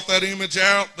they brought that image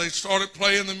out. They started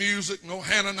playing the music. And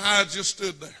Hananiah just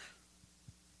stood there.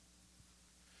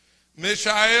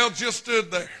 Mishael just stood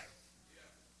there.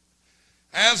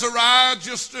 Azariah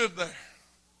just stood there.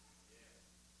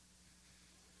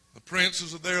 The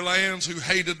princes of their lands who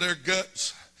hated their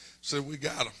guts said, we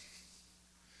got them.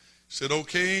 Said, O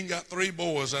king, got three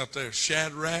boys out there,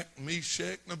 Shadrach,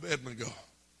 Meshach, and Abednego.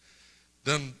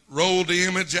 Done rolled the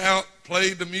image out,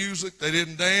 played the music. They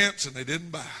didn't dance and they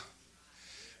didn't bow.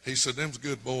 He said, them's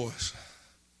good boys.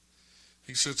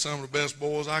 He said, some of the best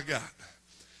boys I got.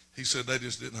 He said, they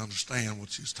just didn't understand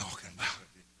what you was talking about.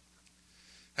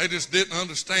 They just didn't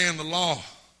understand the law.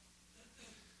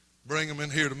 Bring them in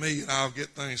here to me and I'll get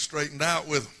things straightened out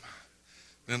with them.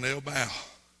 Then they'll bow.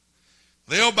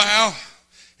 They'll bow.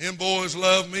 Them boys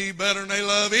love me better than they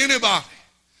love anybody.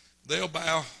 They'll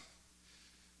bow.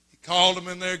 He called them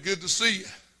in there, good to see you.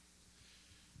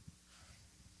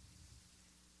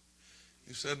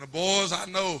 He said, now boys, I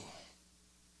know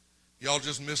y'all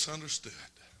just misunderstood.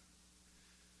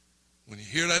 When you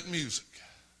hear that music,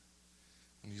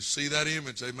 when you see that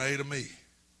image they made of me,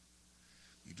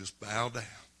 you just bow down.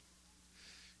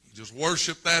 You just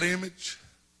worship that image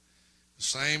the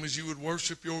same as you would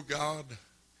worship your God.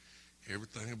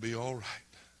 Everything will be all right.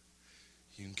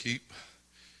 You can keep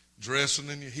dressing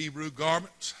in your Hebrew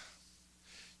garments.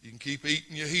 You can keep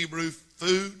eating your Hebrew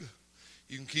food.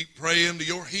 You can keep praying to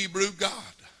your Hebrew God.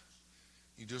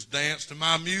 You just dance to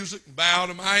my music and bow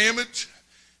to my image.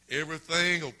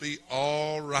 Everything will be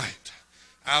all right.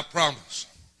 I promise.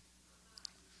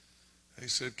 He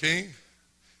said, King,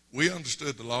 we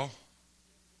understood the law.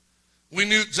 We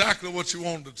knew exactly what you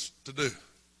wanted us to do.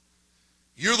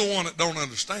 You're the one that don't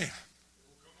understand.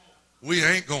 We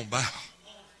ain't going to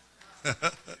bow.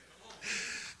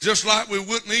 Just like we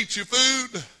wouldn't eat your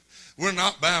food, we're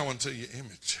not bowing to your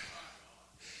image.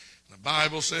 The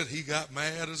Bible said he got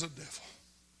mad as a devil.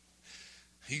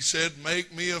 He said,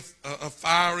 make me a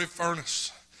fiery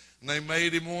furnace. And they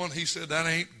made him one. He said, that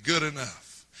ain't good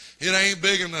enough. It ain't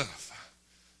big enough.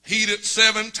 Heat it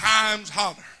 7 times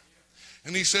hotter.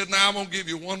 And he said, now I'm going to give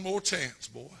you one more chance,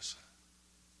 boys.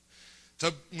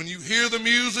 When you hear the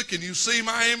music and you see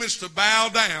my image, to bow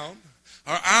down,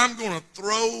 or I'm going to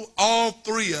throw all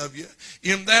 3 of you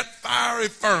in that fiery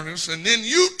furnace, and then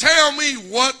you tell me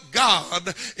what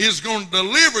God is going to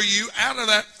deliver you out of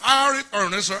that fiery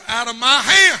furnace or out of my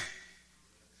hand.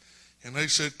 And they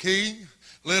said, King,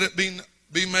 let it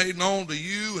be made known to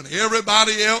you and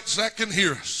everybody else that can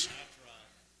hear us.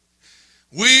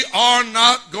 We are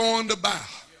not going to bow.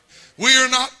 We are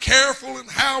not careful in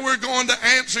how we're going to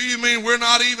answer. You mean we're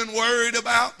not even worried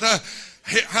about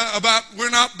we're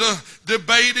not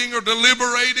debating or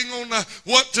deliberating on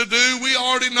what to do. We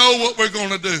already know what we're going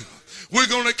to do. We're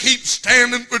going to keep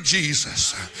standing for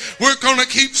Jesus. We're going to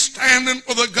keep standing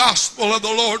for the gospel of the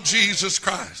Lord Jesus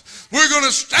Christ. We're going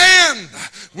to stand.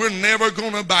 We're never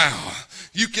going to bow.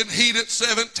 You can heat it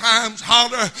 7 times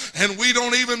hotter, and we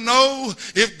don't even know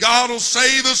if God will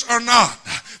save us or not.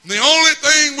 The only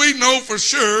thing we know for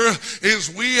sure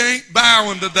is we ain't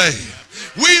bowing today.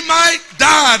 We might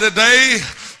die today,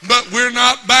 but we're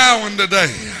not bowing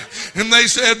today. And they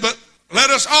said, but let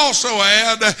us also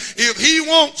add, if he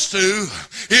wants to,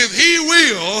 if he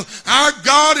will, our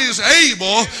God is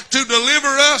able to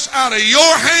deliver us out of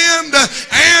your hand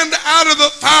and out of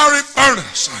the fiery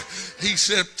furnace. He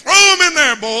said, throw them in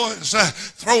there, boys.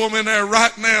 Throw them in there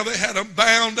right now. They had them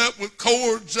bound up with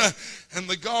cords. And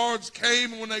the guards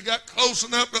came, and when they got close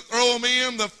enough to throw them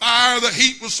in, the fire, the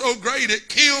heat was so great, it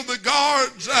killed the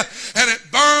guards, and it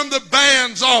burned the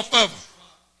bands off of them.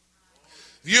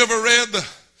 Have you ever read the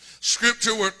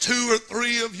scripture where 2 or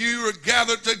 3 of you are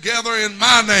gathered together in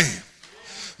my name?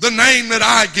 The name that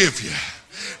I give you.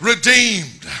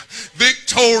 Redeemed,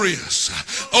 victorious,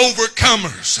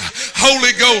 overcomers,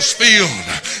 Holy Ghost filled,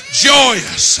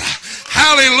 joyous.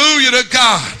 Hallelujah to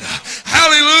God.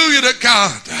 Hallelujah to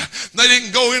God. They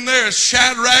didn't go in there as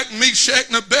Shadrach, Meshach,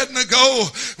 and Abednego.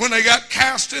 When they got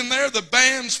cast in there, the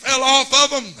bands fell off of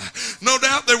them. No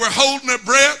doubt they were holding their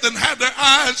breath and had their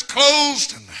eyes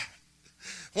closed. And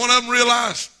one of them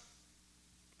realized,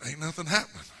 ain't nothing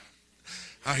happening.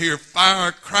 I hear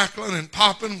fire crackling and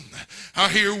popping. I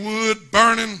hear wood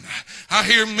burning. I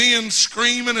hear men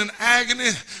screaming in agony.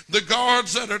 The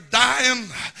guards that are dying.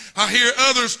 I hear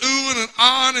others oohing and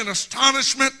ahhing in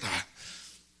astonishment.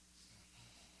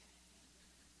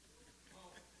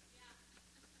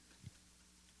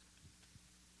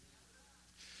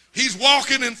 He's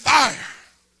walking in fire.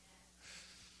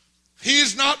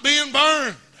 He's not being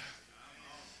burned.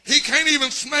 He can't even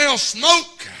smell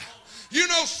smoke. You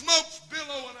know smoke's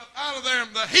billowing up out of there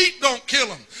and the heat don't kill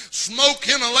him. Smoke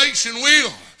inhalation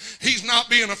will. He's not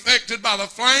being affected by the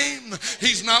flame.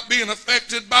 He's not being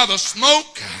affected by the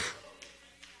smoke.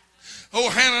 Oh,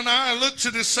 Hananiah looked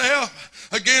at himself.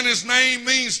 Again, his name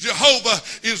means Jehovah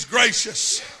is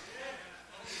gracious.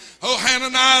 Oh,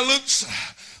 Hananiah looks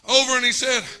over and he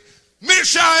said,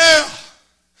 Mishael,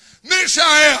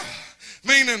 Mishael,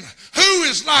 meaning who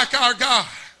is like our God?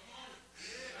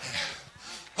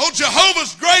 Oh,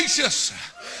 Jehovah's gracious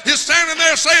is standing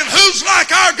there saying, who's like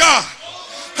our God?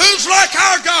 Who's like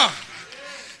our God?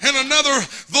 And another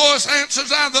voice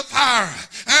answers out of the fire,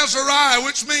 Azariah,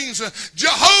 which means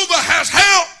Jehovah has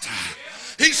helped.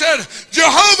 He said,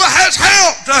 Jehovah has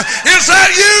helped. Is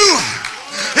that you?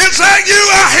 Is that you?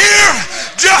 I hear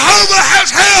Jehovah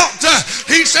has helped.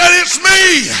 He said, it's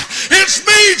me. It's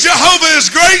me, me, Jehovah is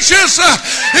gracious.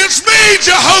 It's me,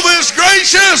 Jehovah is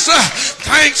gracious.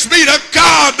 Thanks be to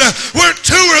God where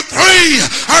two or three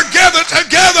are gathered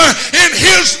together in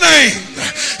His name.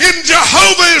 In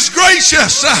Jehovah is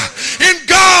gracious. In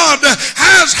God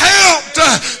has helped.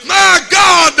 My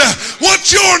God,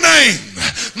 what's your name?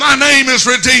 My name is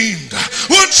redeemed.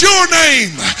 What's your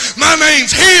name? My name's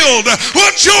healed.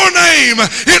 What's your name?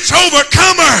 It's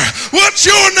overcomer. What's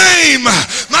your name?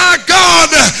 My God,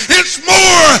 it's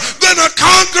more than a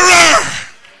conqueror.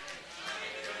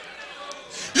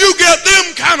 You get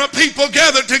them kind of people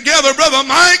gathered together, Brother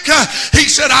Mike. He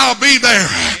said, I'll be there.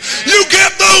 You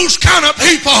get those kind of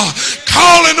people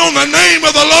calling on the name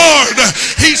of the Lord.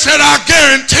 He said, I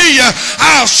guarantee you,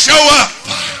 I'll show up.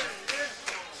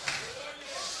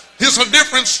 It's a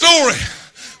different story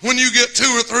when you get two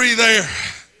or three there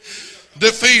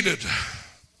defeated,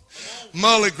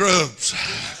 mully grubs,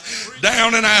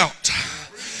 down and out,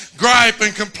 gripe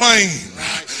and complain.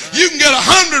 You can get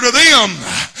 100 of them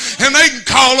and they can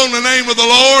call on the name of the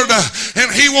Lord and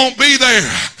He won't be there.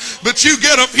 But you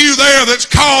get a few there that's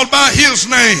called by His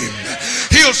name.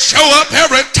 He'll show up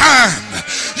every time.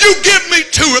 You give me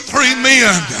two or three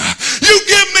men. You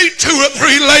give me two or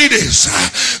three ladies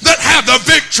that have the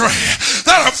victory,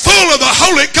 that are full of the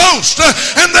Holy Ghost,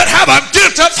 and that have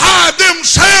identified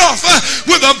themselves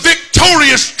with a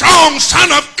victorious, strong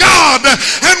Son of God,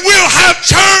 and we'll have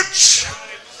church.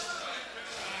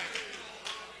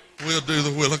 We'll do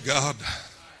the will of God.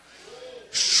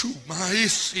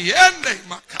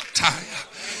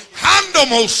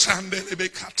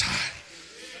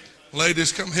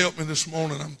 Ladies, come help me this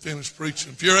morning. I'm finished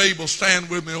preaching. If you're able, stand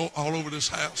with me all over this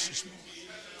house this morning.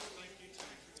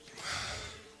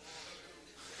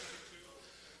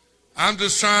 I'm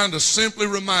just trying to simply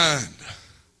remind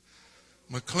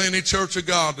McClenny Church of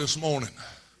God this morning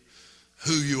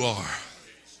who you are.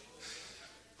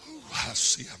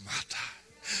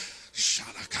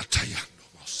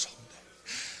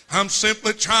 I'm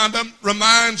simply trying to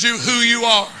remind you who you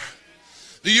are.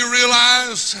 Do you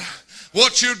realize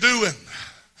what you're doing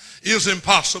is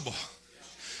impossible?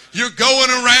 You're going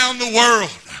around the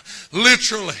world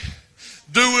literally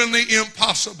doing the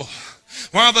impossible.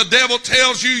 While the devil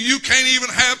tells you you can't even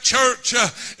have church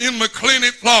in McClenny,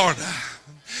 Florida,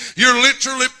 you're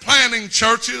literally planting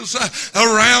churches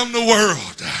around the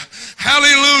world.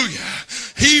 Hallelujah.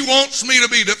 He wants me to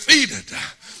be defeated.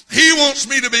 He wants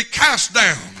me to be cast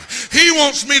down. He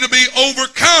wants me to be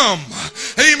overcome.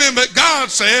 Amen. But God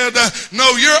said,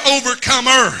 no, you're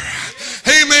overcomer.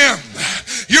 Amen.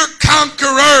 You're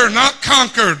conqueror, not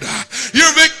conquered.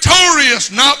 You're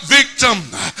victorious, not victim.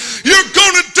 You're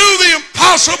going to do the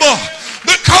impossible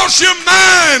because you're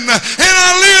mine and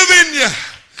I live in you.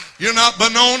 You're not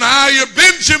Benoni, you're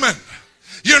Benjamin.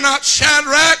 You're not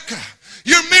Shadrach,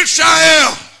 you're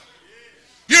Mishael.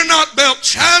 You're not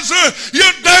Belshazzar,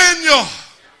 you're Daniel.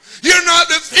 You're not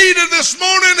defeated this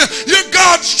morning, you're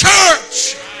God's church.